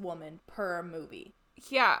badass woman per movie.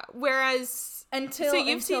 Yeah, whereas... So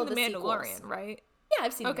you've seen The Mandalorian, sequels. right? Yeah,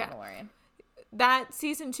 I've seen The Mandalorian. That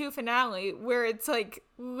season 2 finale, where it's, like,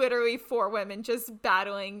 literally 4 women just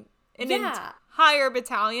battling an entire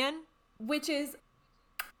battalion. Which is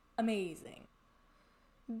amazing.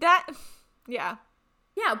 Yeah.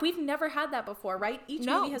 Yeah, we've never had that before, right? Each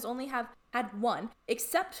movie has only had one,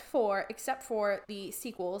 except for the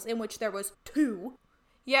sequels, in which there was 2.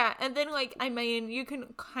 Yeah, and then, like, I mean, you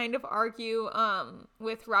can kind of argue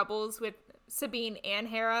with Rebels with Sabine and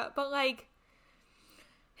Hera, but, like,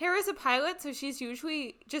 Hera's a pilot, so she's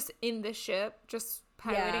usually just in the ship, just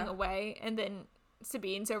piloting away, and then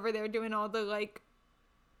Sabine's over there doing all the, like,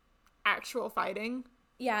 actual fighting.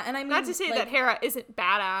 Yeah, and I mean... Not to say that Hera isn't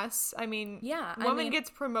badass. I mean, woman gets gets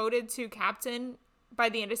promoted to captain by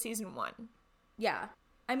the end of season 1. Yeah.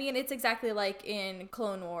 I mean, it's exactly like in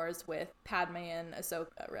Clone Wars with Padme and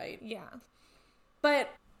Ahsoka, right? Yeah. But,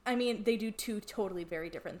 I mean, they do 2 totally very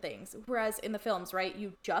different things. Whereas in the films, right,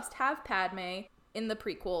 you just have Padme in the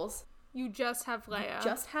prequels. You just have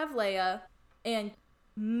Leia. And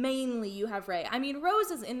mainly you have Rey. I mean, Rose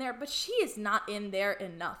is in there, but she is not in there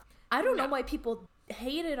enough. I don't know why people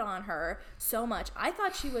hated on her so much. I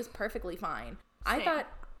thought she was perfectly fine. Same.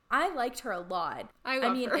 I liked her a lot. I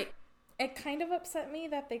love her. It kind of upset me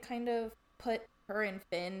that they kind of put her and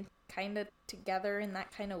Finn kind of together in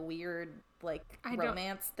that kind of weird, like,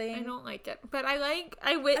 romance thing. I don't like it, but I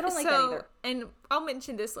don't like that either. And I'll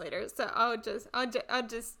mention this later, so I'll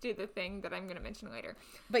just do the thing that I'm going to mention later.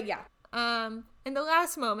 But yeah. And the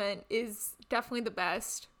last moment is definitely the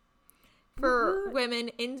best for women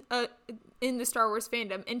in the Star Wars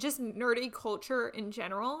fandom and just nerdy culture in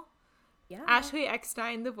general. Yeah. Ashley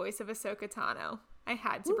Eckstein, the voice of Ahsoka Tano. I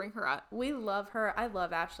had to bring her up. We love her. I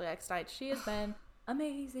love Ashley Eckstein. She has been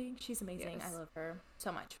amazing. She's amazing. Yes. I love her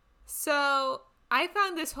so much. So I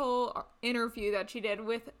found this whole interview that she did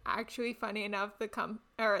with, actually, funny enough,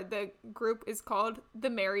 the group is called The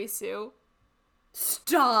Mary Sue.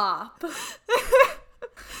 Stop.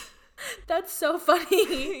 That's so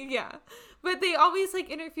funny. Yeah. But they always, like,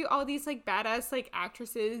 interview all these, like, badass, like,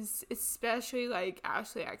 actresses, especially, like,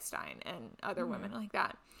 Ashley Eckstein and other women like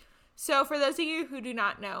that. So for those of you who do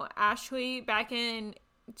not know, Ashley, back in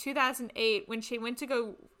 2008, when she went to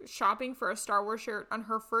go shopping for a Star Wars shirt on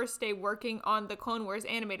her first day working on the Clone Wars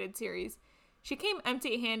animated series, she came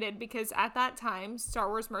empty-handed because at that time, Star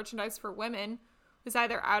Wars merchandise for women was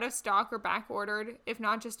either out of stock or back-ordered, if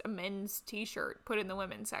not just a men's t-shirt put in the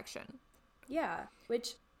women's section. Yeah,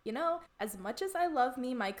 which, you know, as much as I love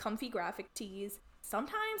my comfy graphic tees,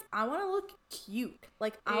 sometimes I want to look cute.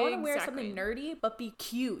 Like, I want to wear something nerdy, but be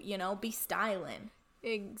cute, you know, be styling.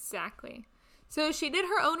 Exactly. So she did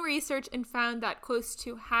her own research and found that close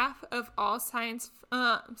to half of all science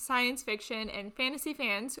fiction and fantasy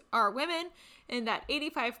fans are women, and that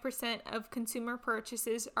 85% of consumer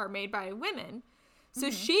purchases are made by women. So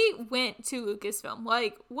she went to Lucasfilm.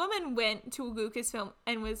 Like, woman went to Lucasfilm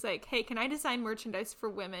and was like, hey, can I design merchandise for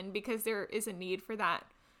women? Because there is a need for that.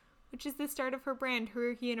 Which is the start of her brand,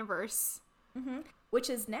 her universe. which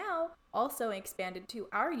is now also expanded to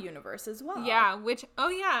our universe as well. Yeah,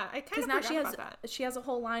 I kind of now forgot about that. she has a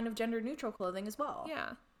whole line of gender neutral clothing as well.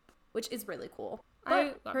 Yeah. Which is really cool.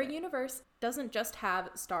 But her universe doesn't just have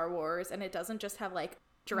Star Wars, and it doesn't just have like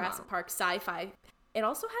Jurassic Park sci-fi. It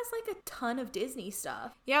also has like a ton of Disney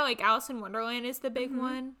stuff. Yeah, like Alice in Wonderland is the big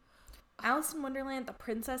one. Alice in Wonderland, the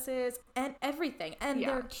princesses, and everything. And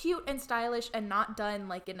they're cute and stylish and not done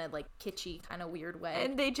like in a like kitschy kind of weird way.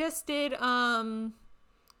 And they just did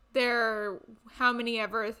their how many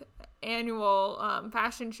ever annual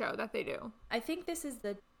fashion show that they do. I think this is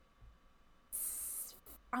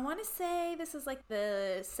I want to say this is like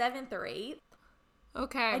the 7th or 8th.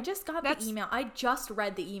 Okay. I just got the email. I just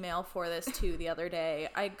read the email for this too the other day.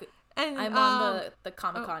 I'm on the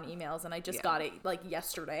Comic-Con emails, and I just got it like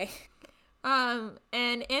yesterday. And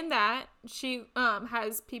in that, she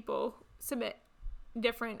has people submit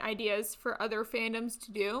different ideas for other fandoms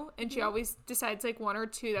to do, and she always decides like 1 or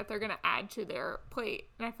 2 that they're gonna add to their plate.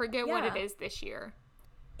 And I forget what it is this year.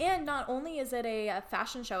 And not only is it a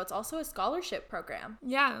fashion show, it's also a scholarship program.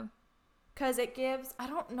 Yeah. Because it gives, I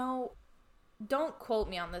don't know, don't quote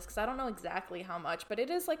me on this because I don't know exactly how much, but it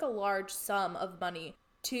is like a large sum of money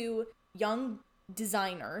to young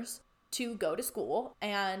designers to go to school.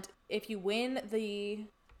 And if you win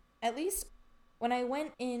at least when I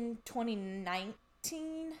went in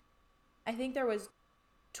 2019, I think there was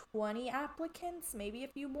 20 applicants, maybe a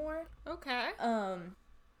few more. Okay.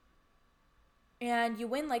 And you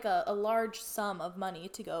win like a large sum of money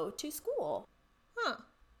to go to school. Huh.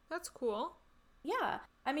 That's cool. Yeah.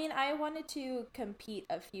 I mean, I wanted to compete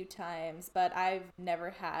a few times, but I've never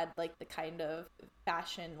had like the kind of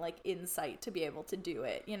fashion like insight to be able to do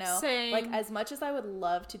it, you know? Same. Like as much as I would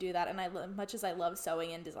love to do that, and as much as I love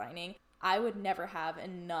sewing and designing, I would never have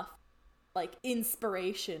enough like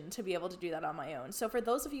inspiration to be able to do that on my own. So for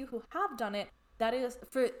those of you who have done it,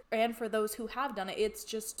 for those who have done it, it's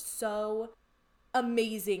just so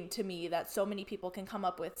amazing to me that so many people can come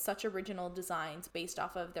up with such original designs based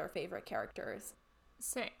off of their favorite characters.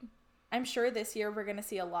 Same. I'm sure this year we're going to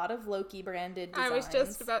see a lot of Loki branded designs. I was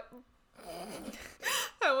just about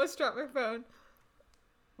I almost dropped my phone.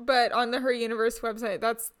 But on the Her Universe website,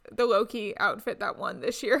 that's the Loki outfit that won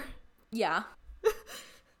this year. Yeah.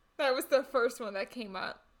 That was the first one that came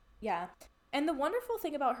up. Yeah. And the wonderful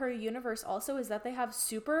thing about Her Universe also is that they have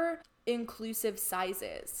super inclusive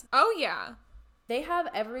sizes. Oh, yeah. They have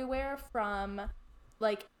everywhere from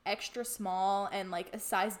like extra small and like a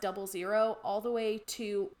size 00 all the way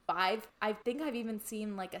to 5. I think I've even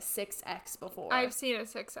seen like a 6X before. I've seen a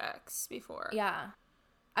 6X before. Yeah.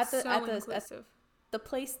 Inclusive. The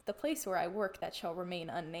place where I work that shall remain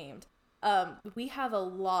unnamed. We have a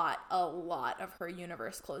lot of Her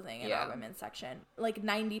Universe clothing in our women's section. Like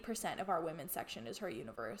 90% of our women's section is Her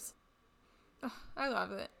Universe. Oh, I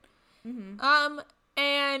love it. Mm-hmm.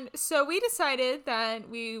 And so we decided that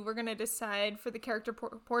we were going to decide for the character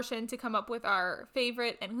portion to come up with our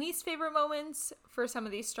favorite and least favorite moments for some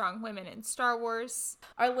of these strong women in Star Wars.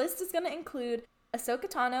 Our list is going to include Ahsoka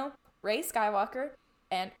Tano, Rey Skywalker,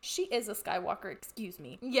 and she is a Skywalker, excuse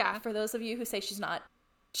me. Yeah. For those of you who say she's not,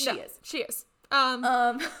 she is. She is.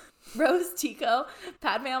 Rose Tico,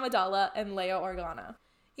 Padme Amidala, and Leia Organa.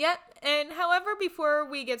 Yep, and however, before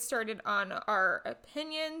we get started on our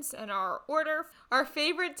opinions and our order, our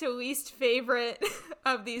favorite to least favorite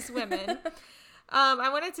of these women, I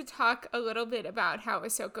wanted to talk a little bit about how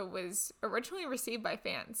Ahsoka was originally received by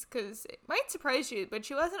fans, because it might surprise you, but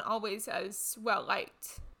she wasn't always as well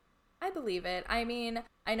liked. I believe it. I mean,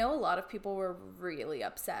 I know a lot of people were really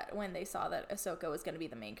upset when they saw that Ahsoka was going to be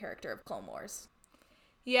the main character of Clone Wars.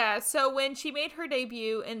 Yeah, so when she made her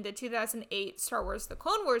debut in the 2008 Star Wars The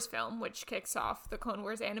Clone Wars film, which kicks off the Clone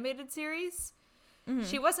Wars animated series,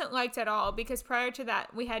 she wasn't liked at all because prior to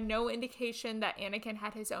that, we had no indication that Anakin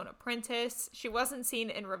had his own apprentice. She wasn't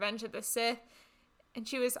seen in Revenge of the Sith, and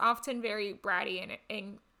she was often very bratty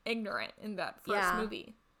and ignorant in that first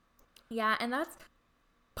movie. Yeah, and that's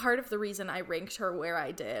part of the reason I ranked her where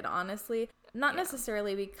I did, honestly. Not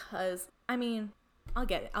necessarily because, I mean, I'll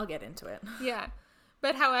get into it. Yeah.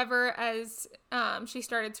 But however, as she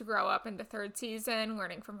started to grow up in the 3rd season,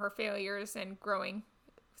 learning from her failures and growing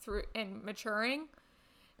through and maturing,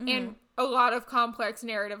 and a lot of complex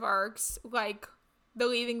narrative arcs, like the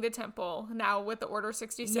leaving the temple, now with the Order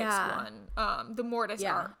 66 one, the Mortis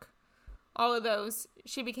arc, all of those,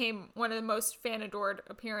 she became one of the most fan-adored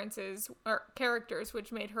appearances or characters,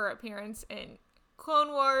 which made her appearance in Clone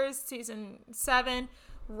Wars, Season 7,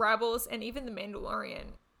 Rebels, and even The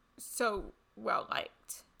Mandalorian so well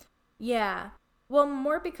liked. Yeah. Well,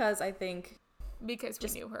 more because I think because we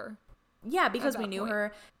knew her. Yeah, because we knew point.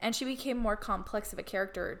 her, and she became more complex of a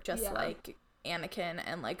character, just like Anakin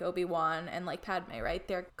and like Obi-Wan and like Padme, right?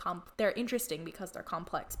 They're interesting because they're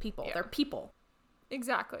complex people. They're people.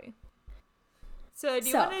 Exactly. So do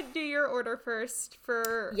you want to do your order first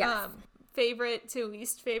for favorite to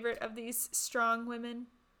least favorite of these strong women?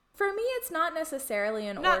 For me, it's not necessarily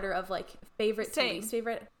an order of like favorite to least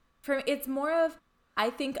favorite. For me, it's more of,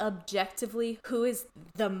 I think, objectively, who is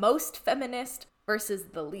the most feminist versus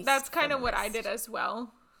the least. That's kind of what I did as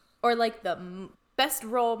well. Or like the best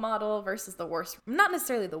role model versus the worst. Not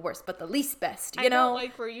necessarily the worst, but the least best, you know? I don't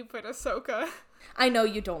like where you put Ahsoka. I know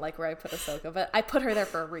you don't like where I put Ahsoka, but I put her there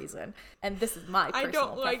for a reason. And this is my personal preference. I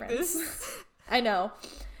don't like this. I know.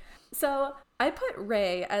 So I put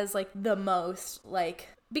Rey as like the most, like,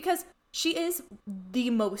 because she is the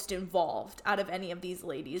most involved out of any of these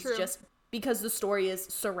ladies. True. Just because the story is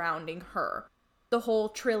surrounding her. The whole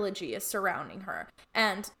trilogy is surrounding her.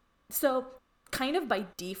 And so kind of by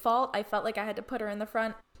default, I felt like I had to put her in the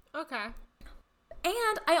front. Okay.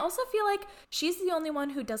 And I also feel like she's the only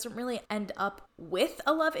one who doesn't really end up with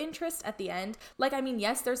a love interest at the end. Like, I mean,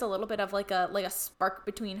 yes, there's a little bit of like a spark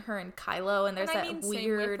between her and Kylo, and there's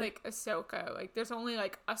weird same with like Ahsoka. Like, there's only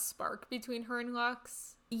like a spark between her and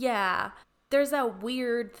Lux. Yeah, there's that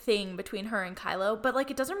weird thing between her and Kylo, but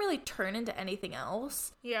like it doesn't really turn into anything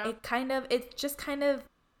else. Yeah, it's just kind of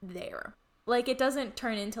there. Like, it doesn't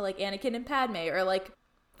turn into like Anakin and Padme or like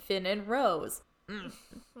Finn and Rose.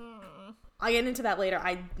 I'll get into that later.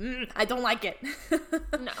 I don't like it.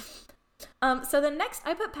 No. So the next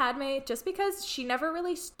I put Padme just because she never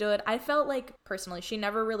really stood. I felt like personally she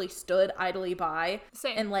never really stood idly by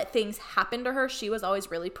and let things happen to her. She was always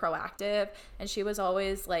really proactive, and she was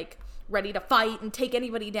always like ready to fight and take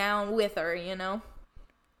anybody down with her, you know?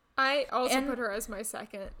 I also put her as my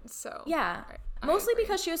second, so yeah. Mostly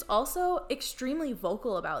because she was also extremely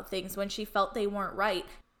vocal about things when she felt they weren't right,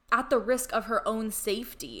 at the risk of her own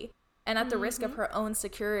safety. And at the risk of her own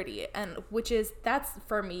security, and that's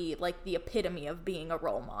for me like the epitome of being a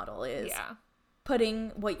role model, is putting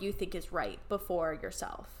what you think is right before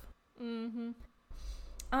yourself.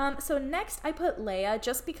 So next I put Leia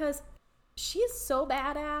just because she is so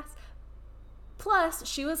badass. Plus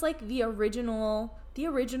she was like the original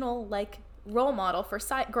like role model for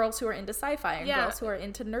girls who are into sci-fi and girls who are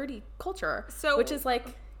into nerdy culture. So which is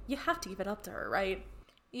like, you have to give it up to her, right?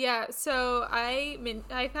 Yeah, so I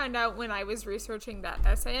found out when I was researching that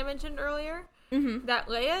essay I mentioned earlier that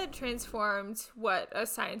Leia transformed what a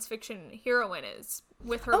science fiction heroine is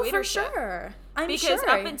with her leadership. For sure. Because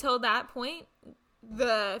up until that point,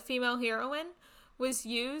 the female heroine was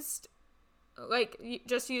used, like,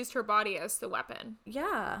 just used her body as the weapon.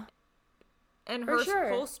 Yeah. And her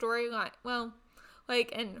whole storyline, well,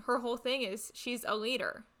 like, and her whole thing is she's a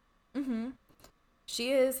leader.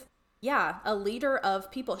 She is... Yeah, a leader of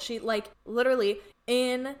people. She, like, literally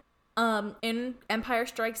in Empire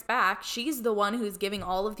Strikes Back, she's the one who's giving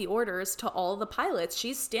all of the orders to all the pilots.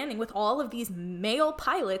 She's standing with all of these male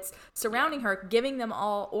pilots surrounding her, giving them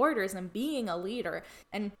all orders and being a leader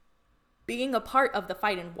and being a part of the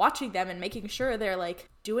fight and watching them and making sure they're, like,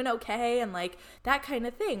 doing okay and, like, that kind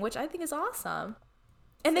of thing, which I think is awesome.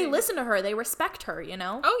 And they listen to her. They respect her, you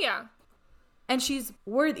know? Oh, yeah. And she's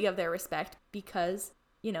worthy of their respect because...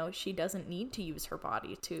 you know, she doesn't need to use her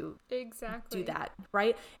body to do that,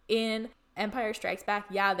 right? In Empire Strikes Back,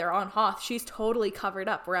 yeah, they're on Hoth. She's totally covered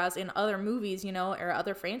up. Whereas in other movies, you know, or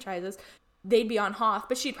other franchises, they'd be on Hoth,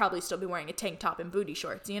 but she'd probably still be wearing a tank top and booty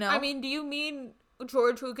shorts, you know? I mean, do you mean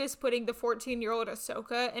George Lucas putting the 14-year-old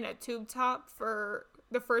Ahsoka in a tube top for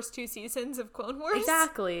the first 2 seasons of Clone Wars?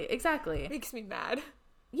 Exactly. Makes me mad.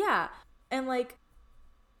 Yeah. And, like,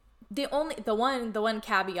 the one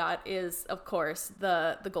caveat is, of course,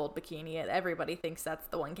 the gold bikini. Everybody thinks that's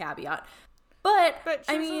the one caveat. But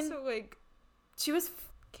I mean, also, like, she was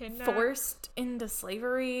forced into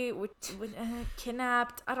slavery,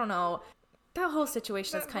 kidnapped. I don't know. That whole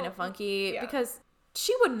situation is kind of funky because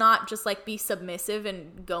she would not just, like, be submissive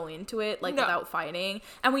and go into it, like, without fighting.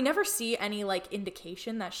 And we never see any, like,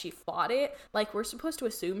 indication that she fought it. Like, we're supposed to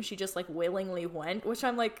assume she just, like, willingly went, which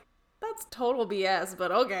I'm like, that's total BS,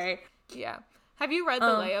 but okay. Yeah. Have you read the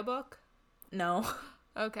Leia book? No.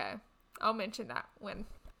 Okay. I'll mention that when.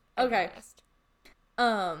 Okay.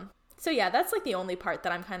 So yeah, that's like the only part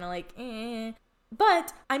that I'm kind of like, eh.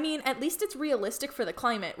 But, I mean, at least it's realistic for the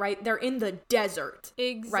climate, right? They're in the desert.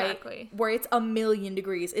 Exactly. Right? Where it's 1,000,000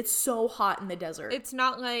 degrees. It's so hot in the desert. It's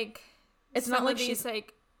not like she's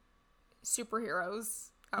like superheroes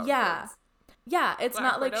outfits. Yeah. Yeah, it's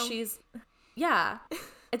not like she's... Yeah.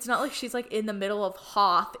 It's not like she's, like, in the middle of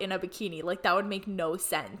Hoth in a bikini. Like, that would make no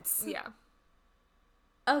sense. Yeah.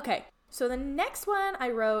 Okay. So the next one I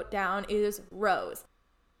wrote down is Rose.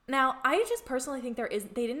 Now, I just personally think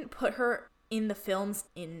they didn't put her in the films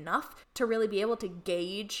enough to really be able to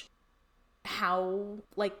gauge how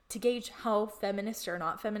feminist or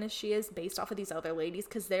not feminist she is based off of these other ladies,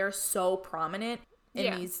 because they're so prominent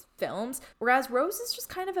in these films. Whereas Rose is just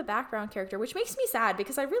kind of a background character, which makes me sad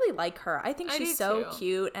because I really like her. I think she's so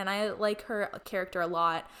cute, and I like her character a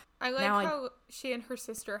lot. I like how she and her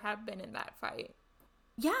sister have been in that fight.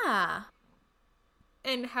 Yeah.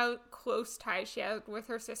 And how close ties she had with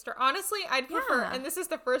her sister. Honestly, I'd prefer, and this is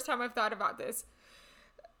the first time I've thought about this,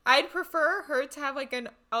 I'd prefer her to have like an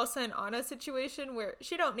Elsa and Anna situation where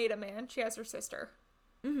she don't need a man. She has her sister.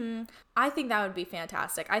 Mm-hmm. I think that would be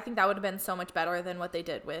fantastic. I think that would have been so much better than what they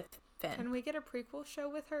did with Finn. Can we get a prequel show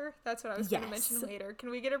with her? That's what I was going to mention later. Can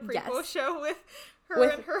we get a prequel show with her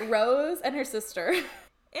and her Rose and her sister?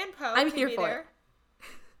 And Poe. I'm here for it.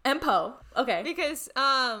 And Poe. Okay. Because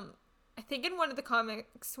I think in one of the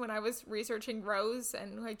comics, when I was researching Rose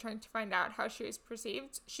and like trying to find out how she was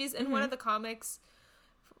perceived, she's in one of the comics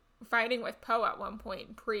fighting with Poe at one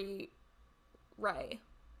point pre-Rey.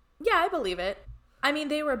 Yeah, I believe it. I mean,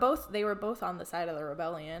 they were both on the side of the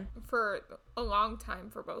rebellion for a long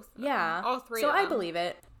time for both of them. Yeah, all three. So of them. I believe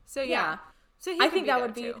it. So yeah. So I think that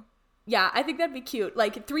would be. Too. Yeah, I think that'd be cute.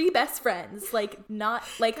 Like 3 best friends, like not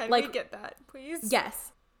like Can like we get that, please?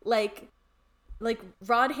 Yes, like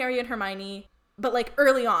Ron, Harry, and Hermione, but like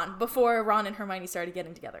early on, before Ron and Hermione started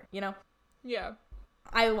getting together. You know? Yeah.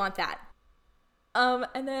 I want that.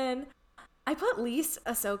 And then I put least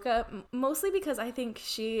Ahsoka mostly because I think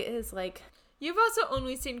she is like. You've also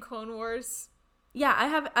only seen Clone Wars. Yeah, I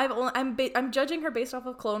have. I'm judging her based off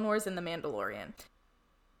of Clone Wars and The Mandalorian.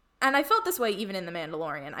 And I felt this way even in The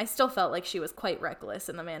Mandalorian. I still felt like she was quite reckless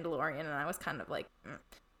in The Mandalorian, and I was kind of like,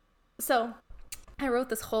 So, I wrote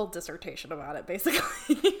this whole dissertation about it, basically.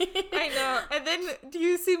 I know. And then, do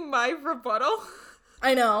you see my rebuttal?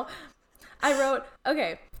 I know. I wrote,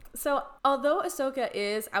 okay, so although Ahsoka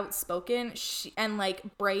is outspoken and like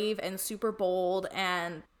brave and super bold,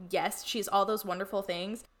 and yes, she's all those wonderful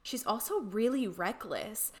things, she's also really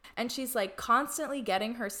reckless, and she's like constantly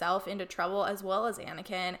getting herself into trouble, as well as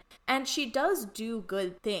Anakin, and she does do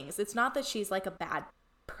good things. It's not that she's like a bad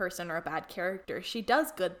person or a bad character. She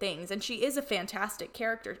does good things, and she is a fantastic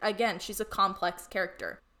character. Again, she's a complex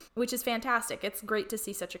character, which is fantastic. It's great to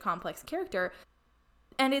see such a complex character,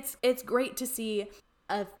 and it's great to see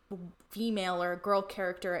a female or a girl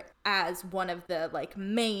character as one of the like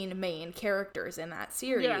main characters in that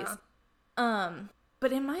series. Yeah.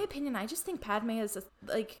 But in my opinion, I just think Padme is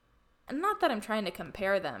like, not that I'm trying to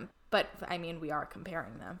compare them, but I mean, we are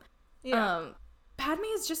comparing them. Yeah. Padme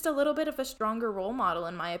is just a little bit of a stronger role model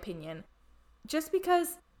in my opinion. Just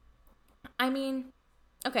because, I mean,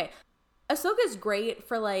 okay, Ahsoka's great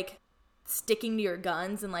for like sticking to your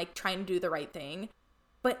guns and like trying to do the right thing.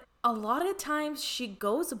 But a lot of times she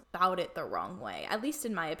goes about it the wrong way, at least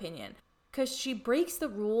in my opinion, because she breaks the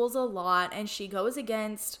rules a lot and she goes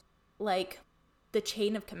against like the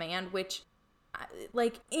chain of command, which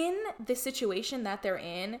like in the situation that they're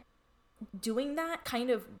in, doing that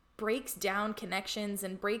kind of breaks down connections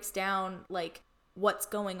and breaks down like what's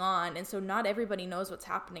going on. And so not everybody knows what's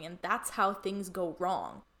happening, and that's how things go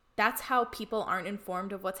wrong. That's how people aren't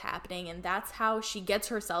informed of what's happening, and that's how she gets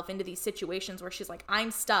herself into these situations where she's like,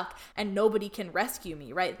 I'm stuck and nobody can rescue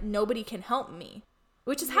me, right? Nobody can help me,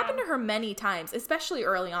 which has happened to her many times, especially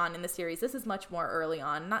early on in the series. This is much more early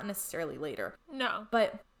on, not necessarily later. No.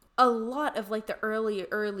 But a lot of like the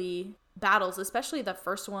early battles, especially the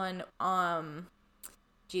first one,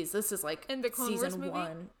 this is like in the Clone season Wars 1.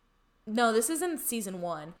 movie? No, this is in season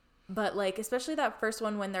 1. But, like, especially that first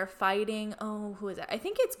one when they're fighting... Oh, who is it? I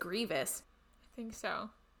think it's Grievous. I think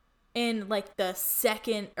so. In, like, the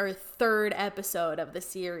 2nd or 3rd episode of the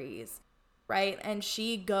series, right? And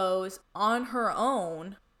she goes on her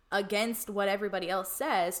own against what everybody else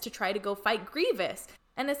says to try to go fight Grievous.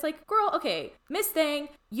 And it's like, girl, okay, Miss Thing,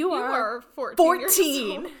 you are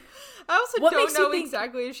 14. I also don't know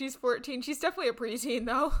exactly if she's 14. She's definitely a preteen,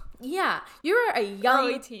 though. Yeah, you're a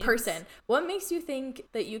young person. What makes you think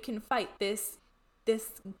that you can fight this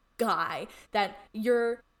guy that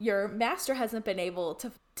your master hasn't been able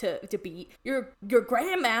to beat? Your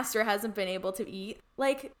grandmaster hasn't been able to beat?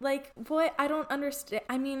 Like what? I don't understand.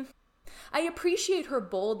 I mean, I appreciate her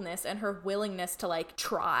boldness and her willingness to like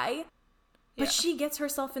try, but she gets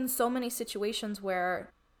herself in so many situations where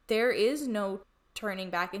there is no turning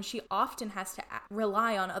back, and she often has to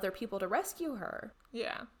rely on other people to rescue her.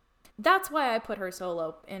 Yeah. That's why I put her so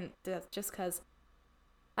low, and just because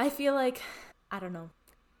I feel like, I don't know.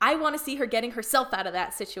 I want to see her getting herself out of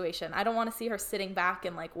that situation. I don't want to see her sitting back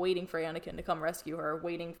and like waiting for Anakin to come rescue her,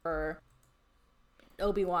 waiting for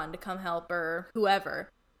Obi-Wan to come help her, whoever.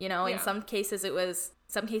 You know, in some cases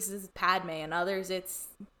it's Padme, and others it's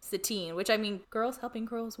Satine, which, I mean, girls helping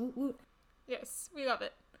girls, woot woot. Yes, we love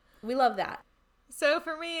it. We love that. So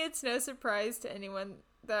for me, it's no surprise to anyone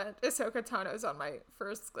that Ahsoka Tano's on my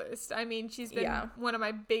first list. I mean, she's been one of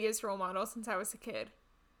my biggest role models since I was a kid.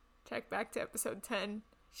 Check back to episode 10.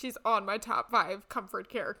 She's on my top 5 comfort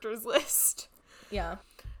characters list. Yeah.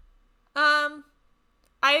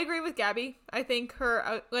 I agree with Gabby. I think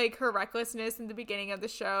her her recklessness in the beginning of the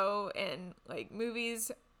show and like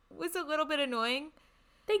movies was a little bit annoying.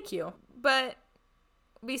 Thank you. But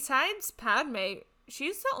besides Padme,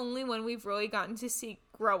 she's the only one we've really gotten to see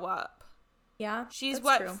grow up. Yeah. She's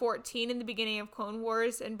true. 14 in the beginning of Clone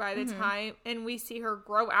Wars, and by the time and we see her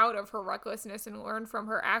grow out of her recklessness and learn from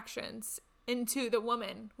her actions into the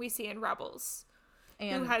woman we see in Rebels.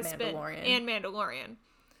 And Mandalorian. And Mandalorian.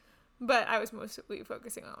 But I was mostly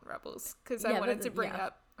focusing on Rebels because I wanted to bring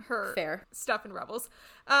up her stuff in Rebels.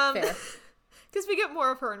 Fair. Because we get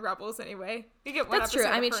more of her in Rebels anyway. We get one That's episode.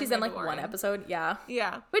 True. I mean, she's in like one episode. Yeah.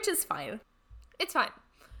 Yeah. Which is fine. It's fine.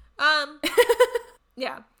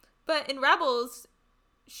 Yeah. But in Rebels,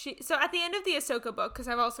 so at the end of the Ahsoka book, because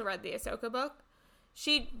I've also read the Ahsoka book,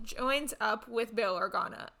 she joins up with Bail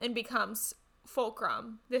Organa and becomes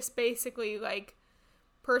Fulcrum. This basically like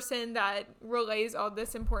person that relays all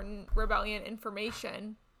this important rebellion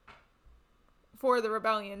information for the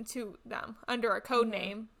rebellion to them under a code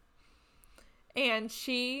name. And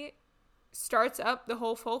she starts up the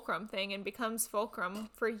whole Fulcrum thing and becomes Fulcrum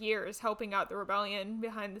for years, helping out the rebellion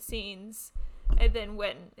behind the scenes. And then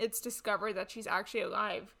when it's discovered that she's actually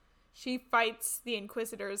alive, she fights the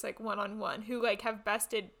Inquisitors like one-on-one, who like have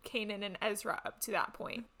bested Kanan and Ezra up to that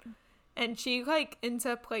point. And she like ends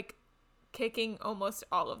up like kicking almost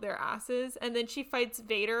all of their asses, and then she fights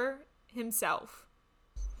Vader himself.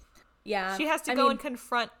 Yeah. She has to go and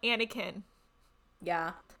confront Anakin.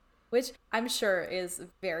 Yeah. Which I'm sure is a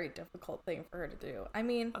very difficult thing for her to do. I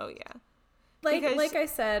mean, oh yeah. Like I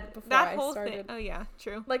said before I started. Oh yeah,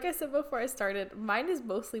 true. Like I said before I started, mine is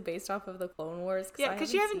mostly based off of the Clone Wars. Yeah,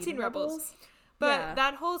 because you haven't seen Rebels. But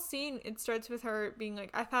that whole scene, it starts with her being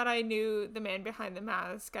like, I thought I knew the man behind the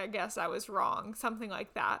mask. I guess I was wrong. Something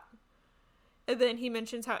like that. And then he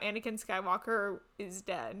mentions how Anakin Skywalker is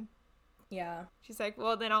dead. Yeah. She's like,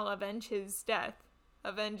 well, then I'll avenge his death.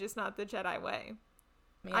 Avenge is not the Jedi way.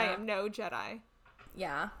 Yeah. I am no Jedi.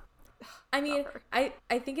 Yeah. I mean, I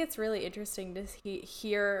think it's really interesting to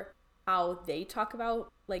hear how they talk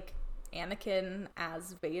about, like, Anakin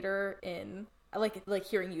as Vader in, like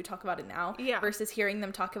hearing you talk about it now versus hearing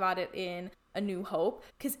them talk about it in A New Hope.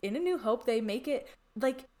 Because in A New Hope, they make it,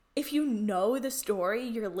 like, if you know the story,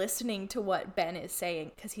 you're listening to what Ben is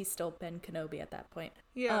saying, because he's still Ben Kenobi at that point.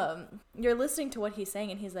 Yeah. You're listening to what he's saying,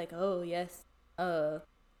 and he's like, oh, yes,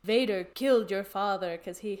 Vader killed your father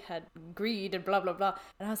because he had greed and blah, blah, blah.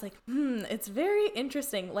 And I was like, it's very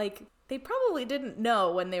interesting. Like, they probably didn't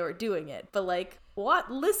know when they were doing it, but, like,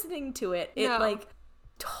 listening to it, like,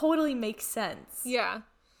 totally makes sense. Yeah.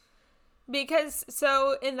 Because,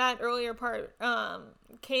 so, in that earlier part,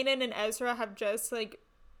 Kanan and Ezra have just, like,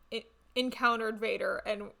 encountered Vader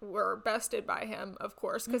and were bested by him, of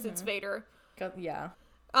course, because it's Vader. Yeah.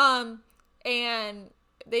 And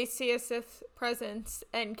they see a Sith presence,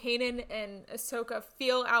 and Kanan and Ahsoka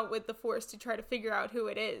feel out with the Force to try to figure out who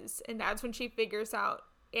it is, and that's when she figures out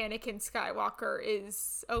Anakin Skywalker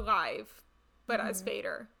is alive, but as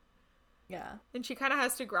Vader. Yeah. And she kind of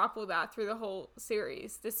has to grapple that through the whole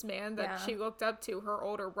series. This man that she looked up to, her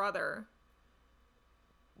older brother,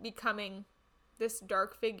 becoming this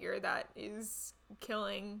dark figure that is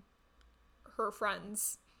killing her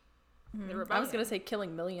friends. I was going to say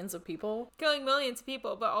killing millions of people. Killing millions of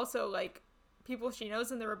people, but also, like, people she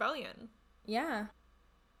knows in the rebellion. Yeah.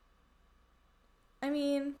 I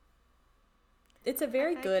mean, it's a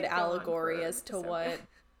very good allegory as to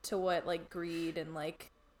what, like, greed and,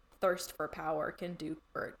 like, thirst for power can do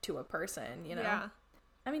to a person, you know? Yeah.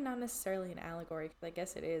 I mean, not necessarily an allegory, because I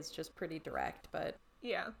guess it is just pretty direct, but...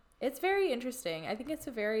 Yeah. It's very interesting. I think it's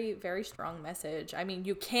a very, very strong message. I mean,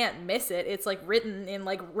 you can't miss it. It's, like, written in,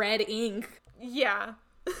 like, red ink. Yeah.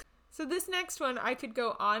 So this next one I could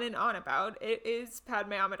go on and on about. It is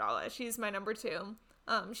Padme Amidala. She's my number 2.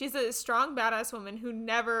 She's a strong, badass woman who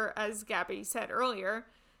never, as Gabby said earlier,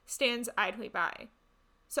 stands idly by.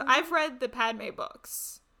 So I've read the Padme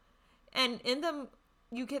books. And in them,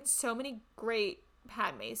 you get so many great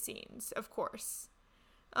Padme scenes, of course.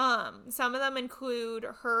 Some of them include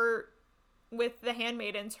her with the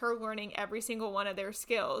handmaidens, her learning every single one of their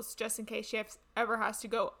skills just in case she ever has to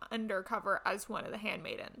go undercover as one of the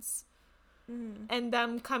handmaidens. And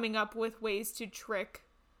them coming up with ways to trick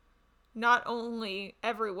not only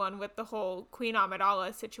everyone with the whole Queen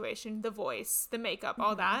Amidala situation, the voice, the makeup,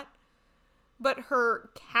 all that, but her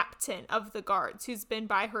captain of the guards who's been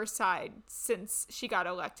by her side since she got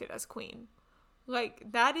elected as queen.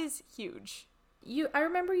 Like, that is huge. I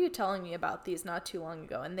remember you telling me about these not too long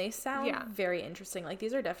ago, and they sound very interesting. Like,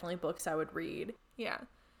 these are definitely books I would read. Yeah.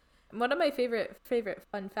 One of my favorite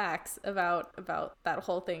fun facts about that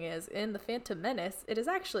whole thing is in The Phantom Menace, it is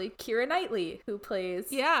actually Keira Knightley who plays.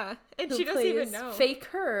 Yeah, and she doesn't even know. Fake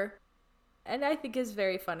her, and I think is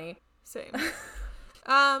very funny. Same.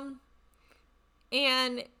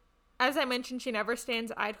 And as I mentioned, she never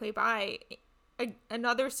stands idly by.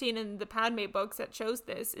 Another scene in the Padme books that shows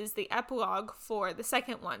this is the epilogue for the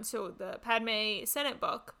second one. So the Padme Senate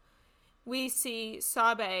book, we see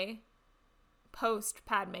Sabe post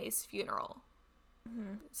Padme's funeral.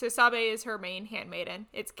 So Sabe is her main handmaiden.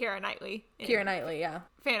 It's Keira Knightley. Keira Knightley, yeah.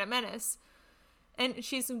 Phantom Menace. And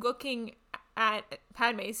she's looking at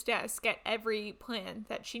Padme's desk at every plan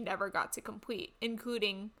that she never got to complete,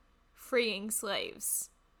 including freeing slaves.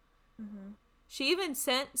 She even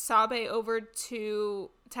sent Sabe over to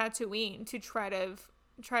Tatooine to try to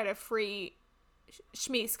free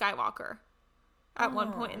Shmi Skywalker at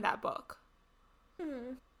one point in that book.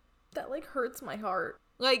 That like hurts my heart.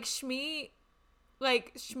 Like Shmi and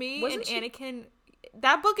Anakin.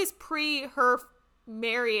 That book is pre her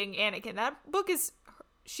marrying Anakin. That book is,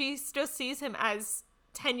 she still sees him as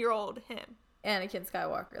 10-year-old him. Anakin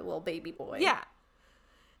Skywalker, little baby boy. Yeah.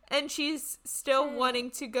 And she's still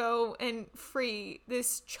wanting to go and free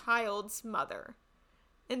this child's mother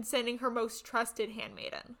and sending her most trusted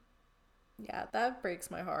handmaiden. Yeah, that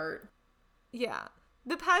breaks my heart. Yeah.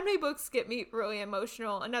 The Padme books get me really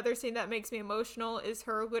emotional. Another scene that makes me emotional is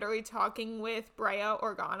her literally talking with Brea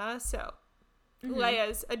Organa, so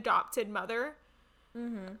Leia's adopted mother,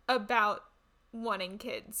 about wanting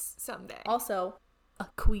kids someday. Also, a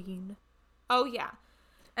queen. Oh, yeah.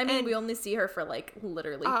 I mean, we only see her for, like,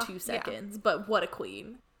 literally 2 seconds, but what a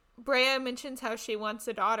queen. Brea mentions how she wants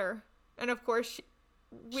a daughter. And, of course,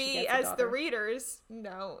 we, as the readers,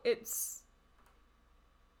 know it's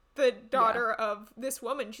the daughter of this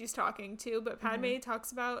woman she's talking to. But Padme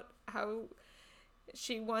talks about how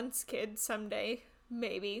she wants kids someday,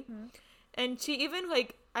 maybe. And she even,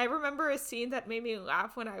 like, I remember a scene that made me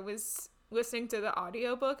laugh when I was listening to the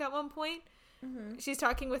audiobook at one point. She's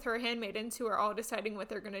talking with her handmaidens who are all deciding what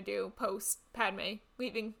they're going to do post Padme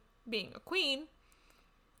leaving being a queen.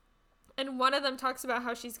 And one of them talks about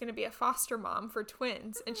how she's going to be a foster mom for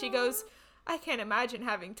twins. And she goes, I can't imagine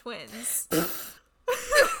having twins.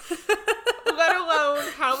 Let alone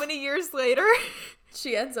how many years later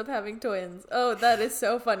she ends up having twins. Oh, that is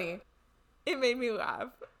so funny. It made me laugh.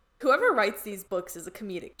 Whoever writes these books is a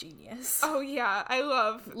comedic genius. Oh yeah, I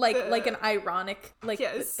love like an ironic, like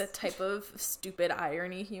the type of stupid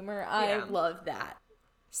irony humor. I love that.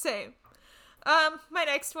 Same. My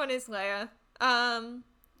next one is Leia.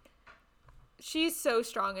 She's so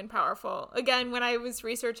strong and powerful. Again, when I was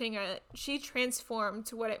researching it, she transformed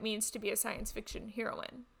to what it means to be a science fiction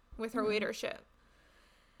heroine with her leadership.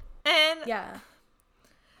 And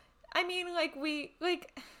I mean,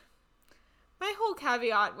 my whole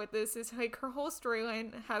caveat with this is, like, her whole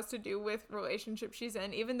storyline has to do with relationships she's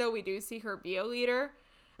in, even though we do see her be a leader.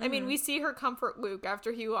 I mean, we see her comfort Luke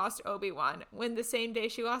after he lost Obi-Wan, when the same day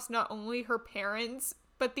she lost not only her parents,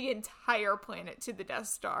 but the entire planet to the Death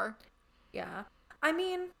Star. Yeah. I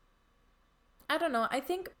mean, I don't know. I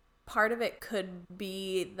think part of it could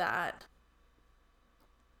be that,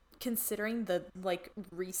 considering the, like,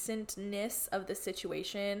 recentness of the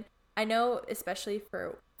situation, I know, especially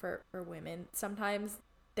for women, sometimes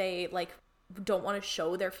they, like, don't want to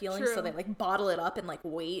show their feelings. True. So they, like, bottle it up and, like,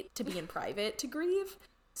 wait to be in private to grieve.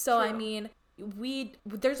 So True. I mean,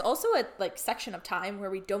 there's also a, like, section of time where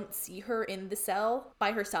we don't see her in the cell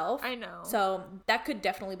by herself. I know. So that could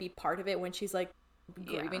definitely be part of it when she's, like,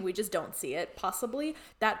 grieving. We just don't see it, possibly.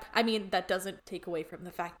 That doesn't take away from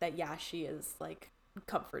the fact that she is, like,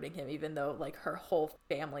 comforting him, even though, like, her whole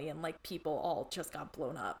family and, like, people all just got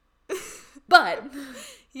blown up. But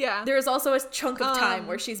there's also a chunk of time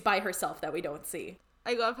where she's by herself that we don't see.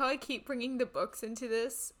 I love how I keep bringing the books into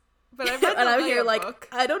this, but I've read the and I'm Leia here like, book.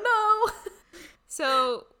 I don't know.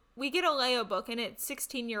 So we get a Leia book, and it's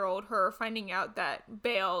 16-year-old her finding out that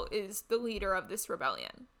Bail is the leader of this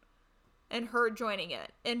rebellion, and her joining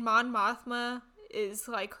it. And Mon Mothma is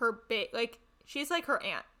like her she's like her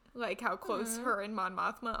aunt, like how close her and Mon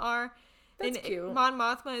Mothma are. That's cute. Mon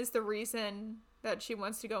Mothma is the reason that she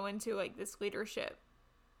wants to go into, like, this leadership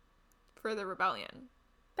for the rebellion.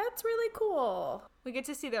 That's really cool. We get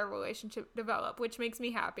to see their relationship develop, which makes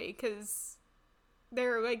me happy, because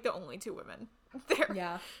they're, like, the only two women there.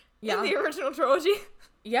 Yeah. In the original trilogy.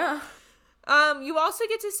 Yeah. You also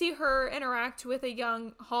get to see her interact with a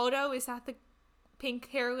young Holdo. Is that the pink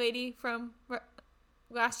hair lady from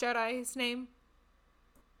Last Jedi's name?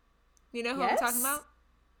 You know who I'm talking about?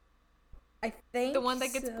 I think the one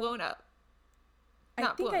that gets blown up. I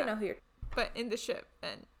think I know who you're... But in the ship.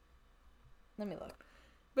 And let me look.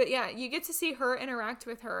 But yeah, you get to see her interact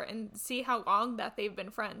with her and see how long that they've been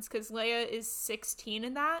friends. Because Leia is 16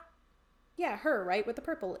 in that. Yeah, her, right? With the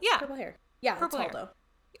purple hair. Yeah, purple that's hair.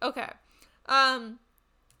 Holdo. Okay.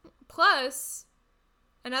 Plus,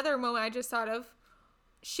 another moment I just thought of,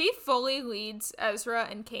 she fully leads Ezra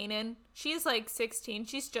and Kanan. She's like 16.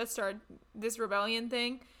 She's just started this rebellion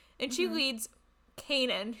thing. And she leads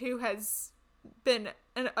Kanan, who has been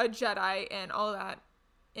a Jedi and all that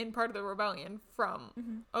in part of the rebellion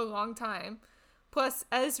from a long time. Plus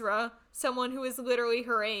Ezra, someone who is literally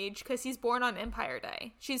her age, because he's born on Empire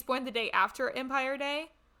Day. She's born the day after Empire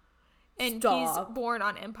Day. And he's born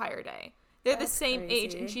on Empire Day. They're the same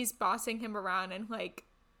age, and she's bossing him around and, like,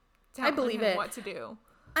 telling him what to do.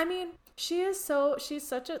 I mean, she's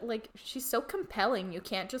such a, like, she's so compelling. You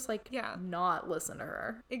can't just, like, not listen to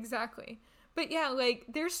her. Exactly. But yeah, like,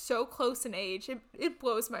 they're so close in age. It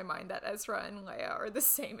blows my mind that Ezra and Leia are the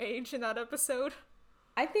same age in that episode.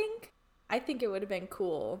 I think it would have been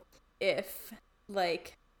cool if,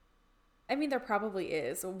 like, I mean, there probably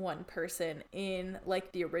is one person in,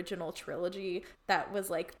 like, the original trilogy that was,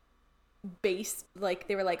 like, based, like,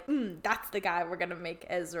 they were like, that's the guy we're gonna make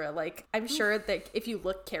Ezra. Like, I'm sure that if you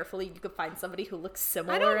look carefully, you could find somebody who looks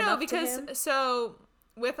similar. I don't know, enough because, to him. So,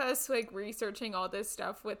 with us, like, researching all this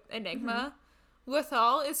stuff with Enigma,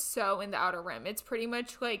 Lothal is so in the Outer Rim. It's pretty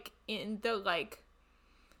much, like, in the, like,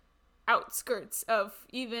 outskirts of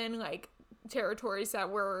even, like, territories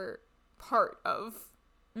that were part of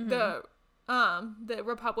the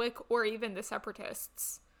Republic or even the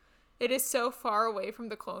Separatists. It is so far away from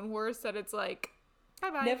the Clone Wars that it's like,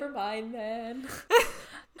 bye-bye. Never mind, then.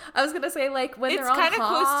 I was gonna say, like, when it's they're on Hoth, it's kind of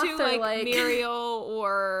close to, like, Muriel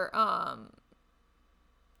or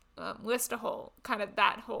Listahol, kind of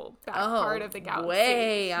that whole part of the galaxy.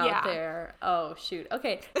 Way out there. Oh, shoot.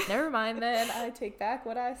 Okay, never mind then. I take back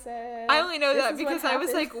what I said. I only know that because I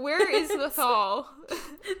was like, where is Lothal?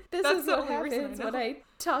 This is what happens when I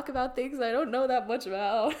talk about things I don't know that much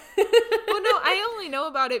about. Well, no, I only know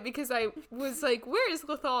about it because I was like, where is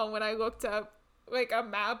Lothal, when I looked up, like, a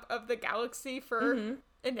map of the galaxy for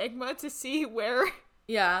Enigma to see where.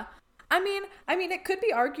 Yeah. I mean, it could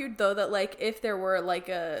be argued, though, that, like, if there were, like,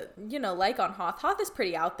 a, you know, like on Hoth is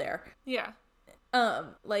pretty out there. Yeah.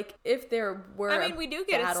 Like, if there were I mean, we do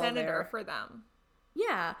get a senator for them.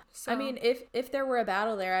 Yeah. So. I mean, if there were a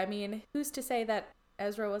battle there, I mean, who's to say that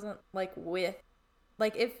Ezra wasn't, like,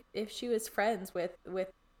 if she was friends with,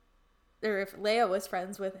 or if Leia was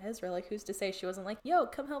friends with Ezra, like, who's to say she wasn't like, yo,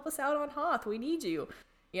 come help us out on Hoth, we need you,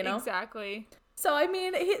 you know? Exactly. So, I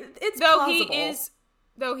mean, it's plausible.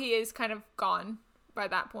 Though he is kind of gone by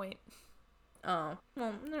that point. Oh,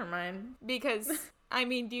 well, never mind. Because, I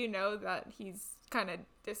mean, do you know that he's kind of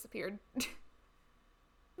disappeared?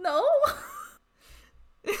 No.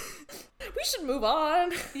 We should move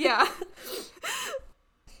on. Yeah.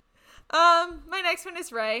 My next one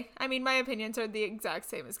is Rey. I mean, my opinions are the exact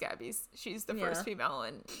same as Gabby's. She's the first female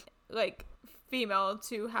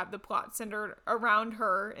to have the plot centered around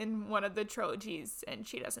her in one of the trilogies, and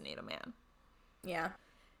she doesn't need a man. Yeah.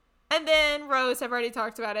 And then Rose, I've already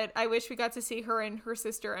talked about it. I wish we got to see her and her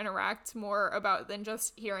sister interact more about than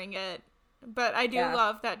just hearing it. But I do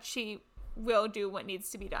love that she will do what needs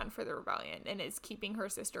to be done for the rebellion and is keeping her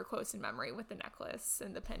sister close in memory with the necklace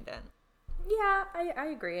and the pendant. Yeah, I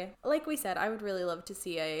agree. Like we said, I would really love to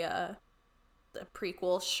see a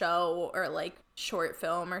prequel show or, like, short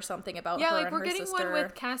film or something about her and her sister. Yeah, like, we're getting one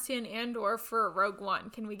with Cassian Andor for Rogue One.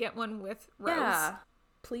 Can we get one with Rose? Yeah.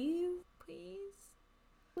 Please?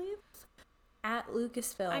 At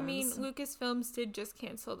Lucasfilms. I mean, Lucasfilms did just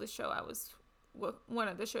cancel the show one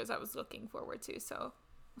of the shows I was looking forward to, so.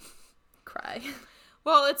 Cry.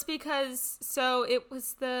 Well, it's because, so it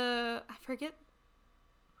was I forget,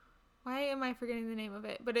 why am I forgetting the name of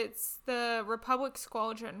it? But it's the Republic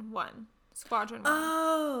Squadron 1.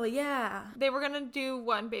 Oh, yeah. They were going to do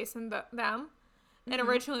one based on them, and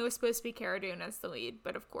originally it was supposed to be Cara Dune as the lead,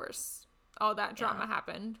 but of course, all that drama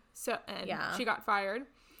happened, she got fired.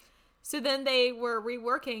 So then they were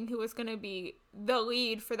reworking who was going to be the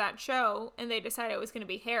lead for that show, and they decided it was going to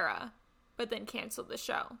be Hera. but then canceled the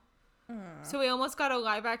show. So we almost got a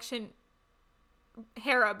live action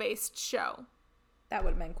Hera based show. That would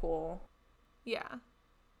have been cool. Yeah.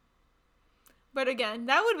 But again,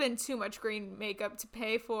 that would have been too much green makeup to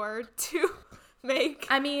pay for to make.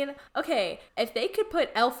 I mean, okay, if they could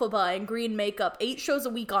put Elphaba in green makeup 8 shows a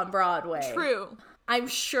week on Broadway. True. I'm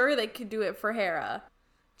sure they could do it for Hera.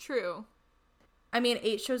 True. I mean,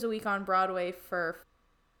 8 shows a week on Broadway for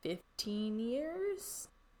 15 years?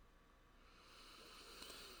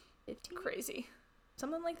 15? Crazy.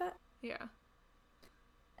 Something like that? Yeah.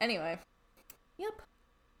 Anyway. Yep.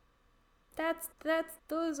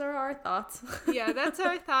 Those are our thoughts. Yeah, that's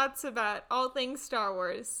our thoughts about all things Star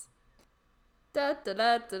Wars. Da da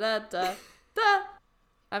da da da da da.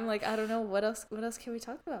 I'm like, I don't know what else can we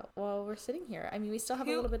talk about while we're sitting here? I mean, we still have a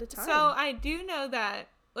little bit of time. So I do know that,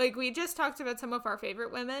 like, we just talked about some of our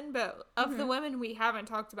favorite women, but of the women we haven't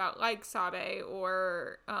talked about, like Sabe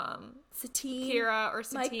or Satine, Kira or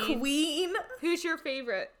Satine, my queen. Who's your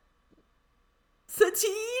favorite?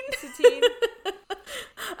 Satine.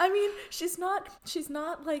 I mean, she's not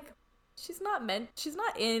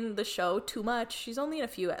in the show too much. She's only in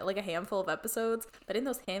a handful of episodes, but in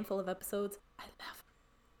those handful of episodes, I love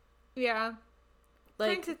her. Yeah.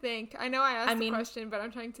 Trying to think. I know I asked the question, but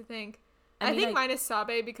I'm trying to think. I think mine is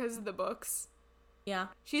Sabe because of the books. Yeah.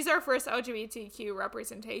 She's our first LGBTQ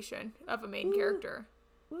representation of a main character.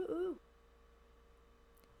 Woo.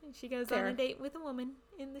 She goes on a date with a woman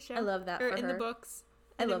in the show. I love that for her. In the books.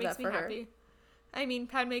 I love that for her. Happy. I mean,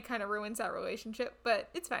 Padme kind of ruins that relationship, but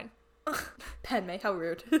it's fine. Padme, how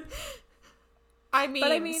rude. I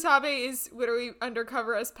mean, Sabe is literally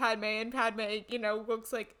undercover as Padme, and Padme,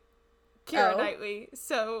 looks like Keira Knightley.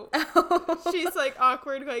 So she's like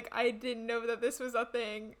awkward, like, I didn't know that this was a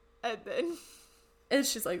thing. And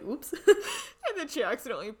she's like, oops. And then she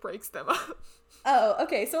accidentally breaks them up. Oh,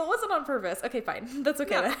 okay. So it wasn't on purpose. Okay, fine. That's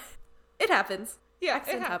okay. No. It happens. Yeah,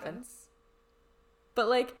 Accidents happen. But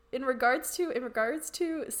like in regards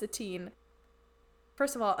to Satine,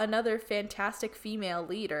 first of all, another fantastic female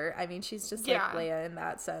leader. I mean, she's just like Leia in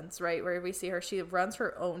that sense, right? Where we see her, she runs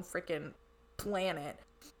her own freaking planet,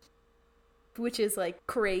 which is like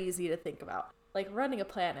crazy to think about. Like running a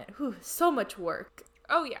planet, so much work.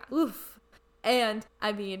 Oh yeah. Oof. And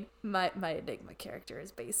I mean, my Enigma character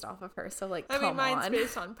is based off of her, so like, mine's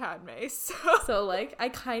based on Padme, so so like, I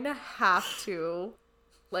kind of have to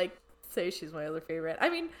like say she's my other favorite.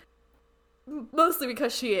 I mean, mostly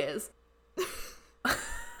because she is.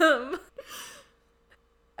 I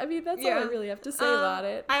mean, that's all I really have to say about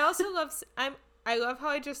it. I also love I love how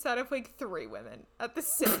I just thought of like 3 women at the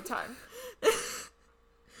same time.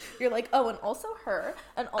 You're like, oh, and also her,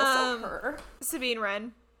 and also her. Sabine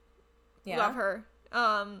Wren. Yeah. Love her.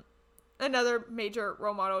 Another major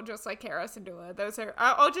role model, just like Hera Syndulla. Those are,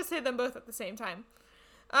 I'll just say them both at the same time.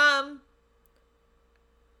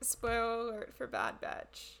 Spoiler alert for Bad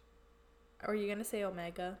Batch. Are you gonna say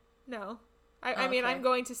Omega? No. I mean, I'm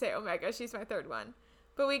going to say Omega. She's my 3rd one.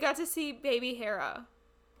 But we got to see baby Hera.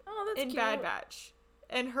 Oh, that's in cute. Bad Batch.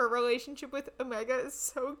 And her relationship with Omega is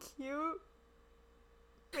so cute.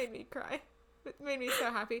 Made me cry. It made me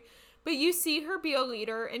so happy. But you see her be a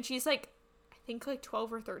leader, and she's like, I think like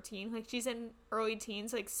 12 or 13. Like, she's in early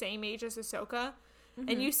teens, like same age as Ahsoka. Mm-hmm.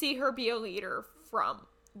 And you see her be a leader from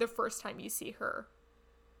the first time you see her.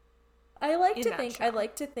 I like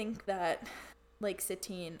to think that, like,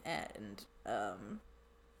 Satine and,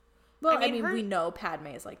 we know Padme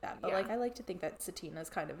is like that, but, like, I like to think that Satine is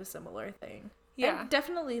kind of a similar thing. Yeah. And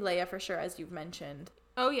definitely Leia, for sure, as you've mentioned.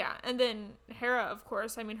 Oh, yeah. And then Hera, of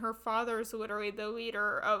course. I mean, her father's literally the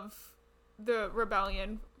leader of the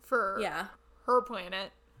rebellion for her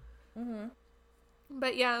planet. Mm-hmm.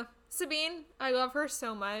 But, yeah, Sabine, I love her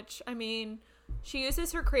so much. I mean, she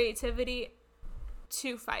uses her creativity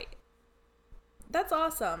to fight. That's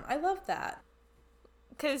awesome. I love that.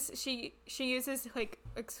 Because she uses, like,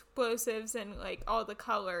 explosives and, like, all the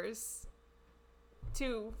colors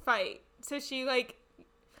to fight. So she, like,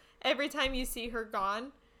 every time you see her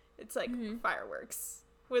gone, it's like fireworks.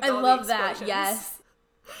 With all love that. Yes.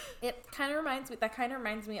 It kind of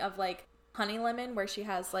reminds me of like Honey Lemon, where she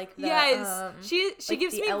has like the she like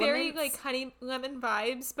gives me elements. very like Honey Lemon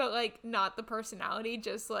vibes, but like not the personality,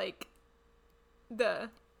 just like the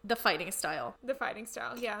fighting style. The fighting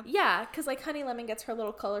style, yeah. Yeah, because like Honey Lemon gets her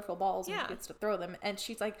little colorful balls and gets to throw them, and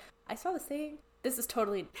she's like, I saw this thing. This is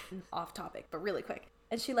totally off topic, but really quick.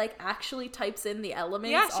 And she, like, actually types in the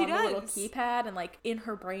elements on the little keypad and, like, in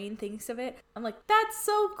her brain thinks of it. I'm like, that's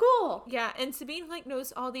so cool! Yeah, and Sabine, like,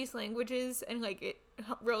 knows all these languages and, like, it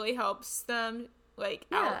really helps them, like,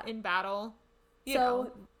 out in battle.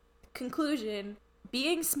 So, conclusion,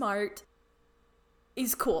 being smart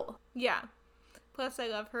he's cool. Yeah. Plus, I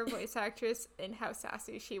love her voice actress and how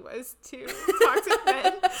sassy she was to toxic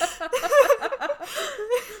men.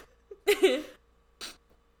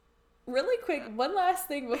 Really quick, one last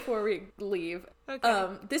thing before we leave. Okay.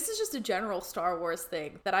 This is just a general Star Wars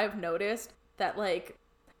thing that I've noticed that, like,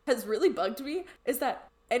 has really bugged me, is that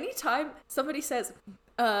anytime somebody says,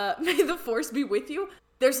 may the Force be with you,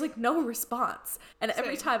 there's, like, no response. And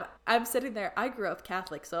every time I'm sitting there, I grew up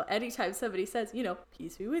Catholic, so anytime somebody says, you know,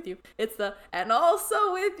 peace be with you, it's the, and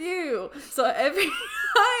also with you. So every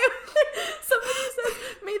time somebody says,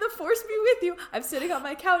 may the Force be with you, I'm sitting on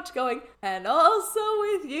my couch going, and also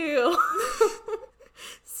with you.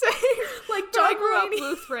 Same. Like John John grew up Mulaney.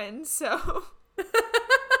 Lutheran, so.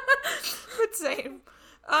 But same.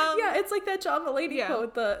 Yeah, it's like that John Mulaney Yeah.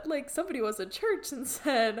 quote that, like, somebody was at church and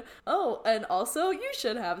said, oh, and also you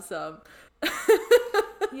should have some.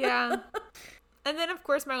 Yeah. And then, of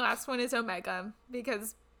course, my last one is Omega,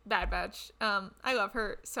 because Bad Batch. I love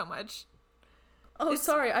her so much. Oh,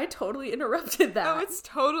 sorry, I totally interrupted that. Oh, it's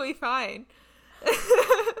totally fine.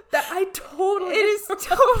 That I totally It is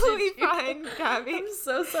interrupted totally you. fine, Gabby. I'm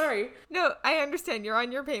so sorry. No, I understand. You're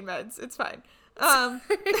on your pain meds. It's fine.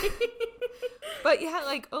 But yeah,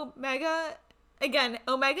 like Omega, again,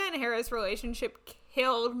 Omega and Hera's relationship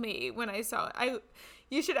killed me when I saw it.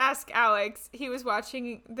 You should ask Alex. He was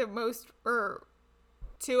watching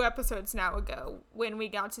two episodes now ago when we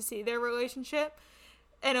got to see their relationship.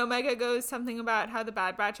 And Omega goes something about how the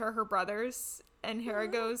Bad Batch are her brothers. And Hera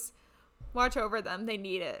goes, watch over them. They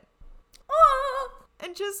need it.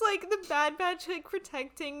 And just like the Bad Batch like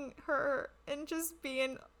protecting her and just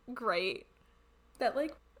being great. That,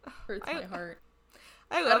 like, hurts my heart.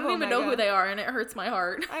 I I don't even know who they are, and it hurts my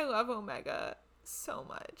heart. I love Omega so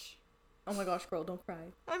much. Oh my gosh, girl, don't cry.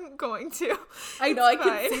 I'm going to. I know, It's I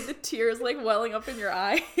fine. can see the tears, like, welling up in your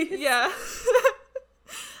eyes. Yeah.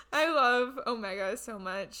 I love Omega so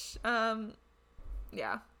much.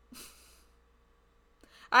 Yeah.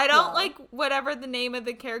 I don't like whatever the name of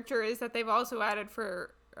the character is that they've also added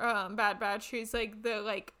for Bad Batch. She's like the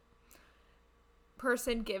like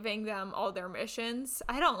person giving them all their missions.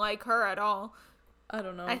 I don't like her at all. I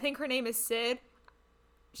don't know. I think her name is Sid.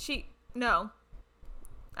 No.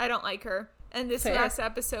 I don't like her. And this Fair. last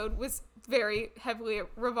episode was very heavily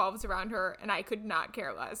revolves around her, and I could not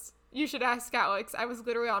care less. You should ask Alex. I was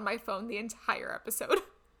literally on my phone the entire episode.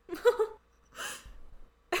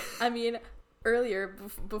 I mean, earlier,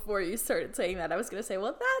 before you started saying that, I was going to say,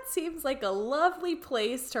 well, that seems like a lovely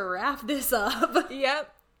place to wrap this up.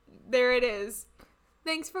 Yep. There it is.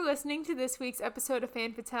 Thanks for listening to this week's episode of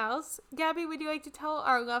Fan Fatales. Gabby, would you like to tell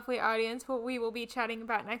our lovely audience what we will be chatting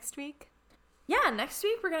about next week? Yeah, next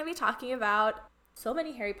week we're going to be talking about so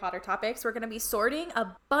many Harry Potter topics. We're going to be sorting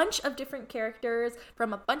a bunch of different characters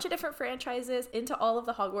from a bunch of different franchises into all of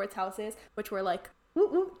the Hogwarts houses, which we're like,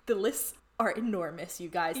 woo, the lists are enormous, you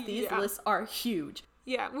guys. These lists are huge.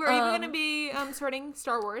 Yeah, we're even going to be sorting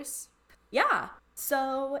Star Wars. Yeah,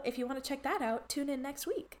 so if you want to check that out, tune in next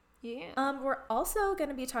week. Yeah. We're also going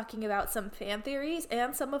to be talking about some fan theories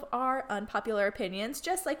and some of our unpopular opinions,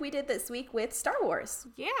 just like we did this week with Star Wars.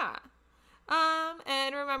 Yeah.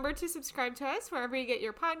 And remember to subscribe to us wherever you get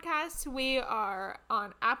your podcasts. We are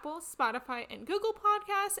on Apple, Spotify, and Google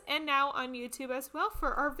Podcasts, and now on YouTube as well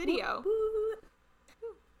for our video. Woo-hoo.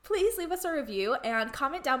 Please leave us a review and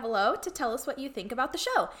comment down below to tell us what you think about the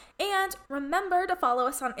show. And remember to follow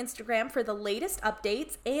us on Instagram for the latest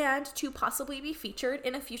updates and to possibly be featured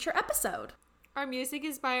in a future episode. Our music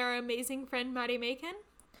is by our amazing friend Maddie Macon.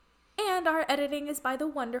 And our editing is by the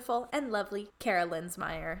wonderful and lovely Kara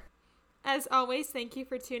Linsmeyer. As always, thank you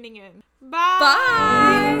for tuning in. Bye!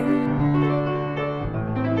 Bye!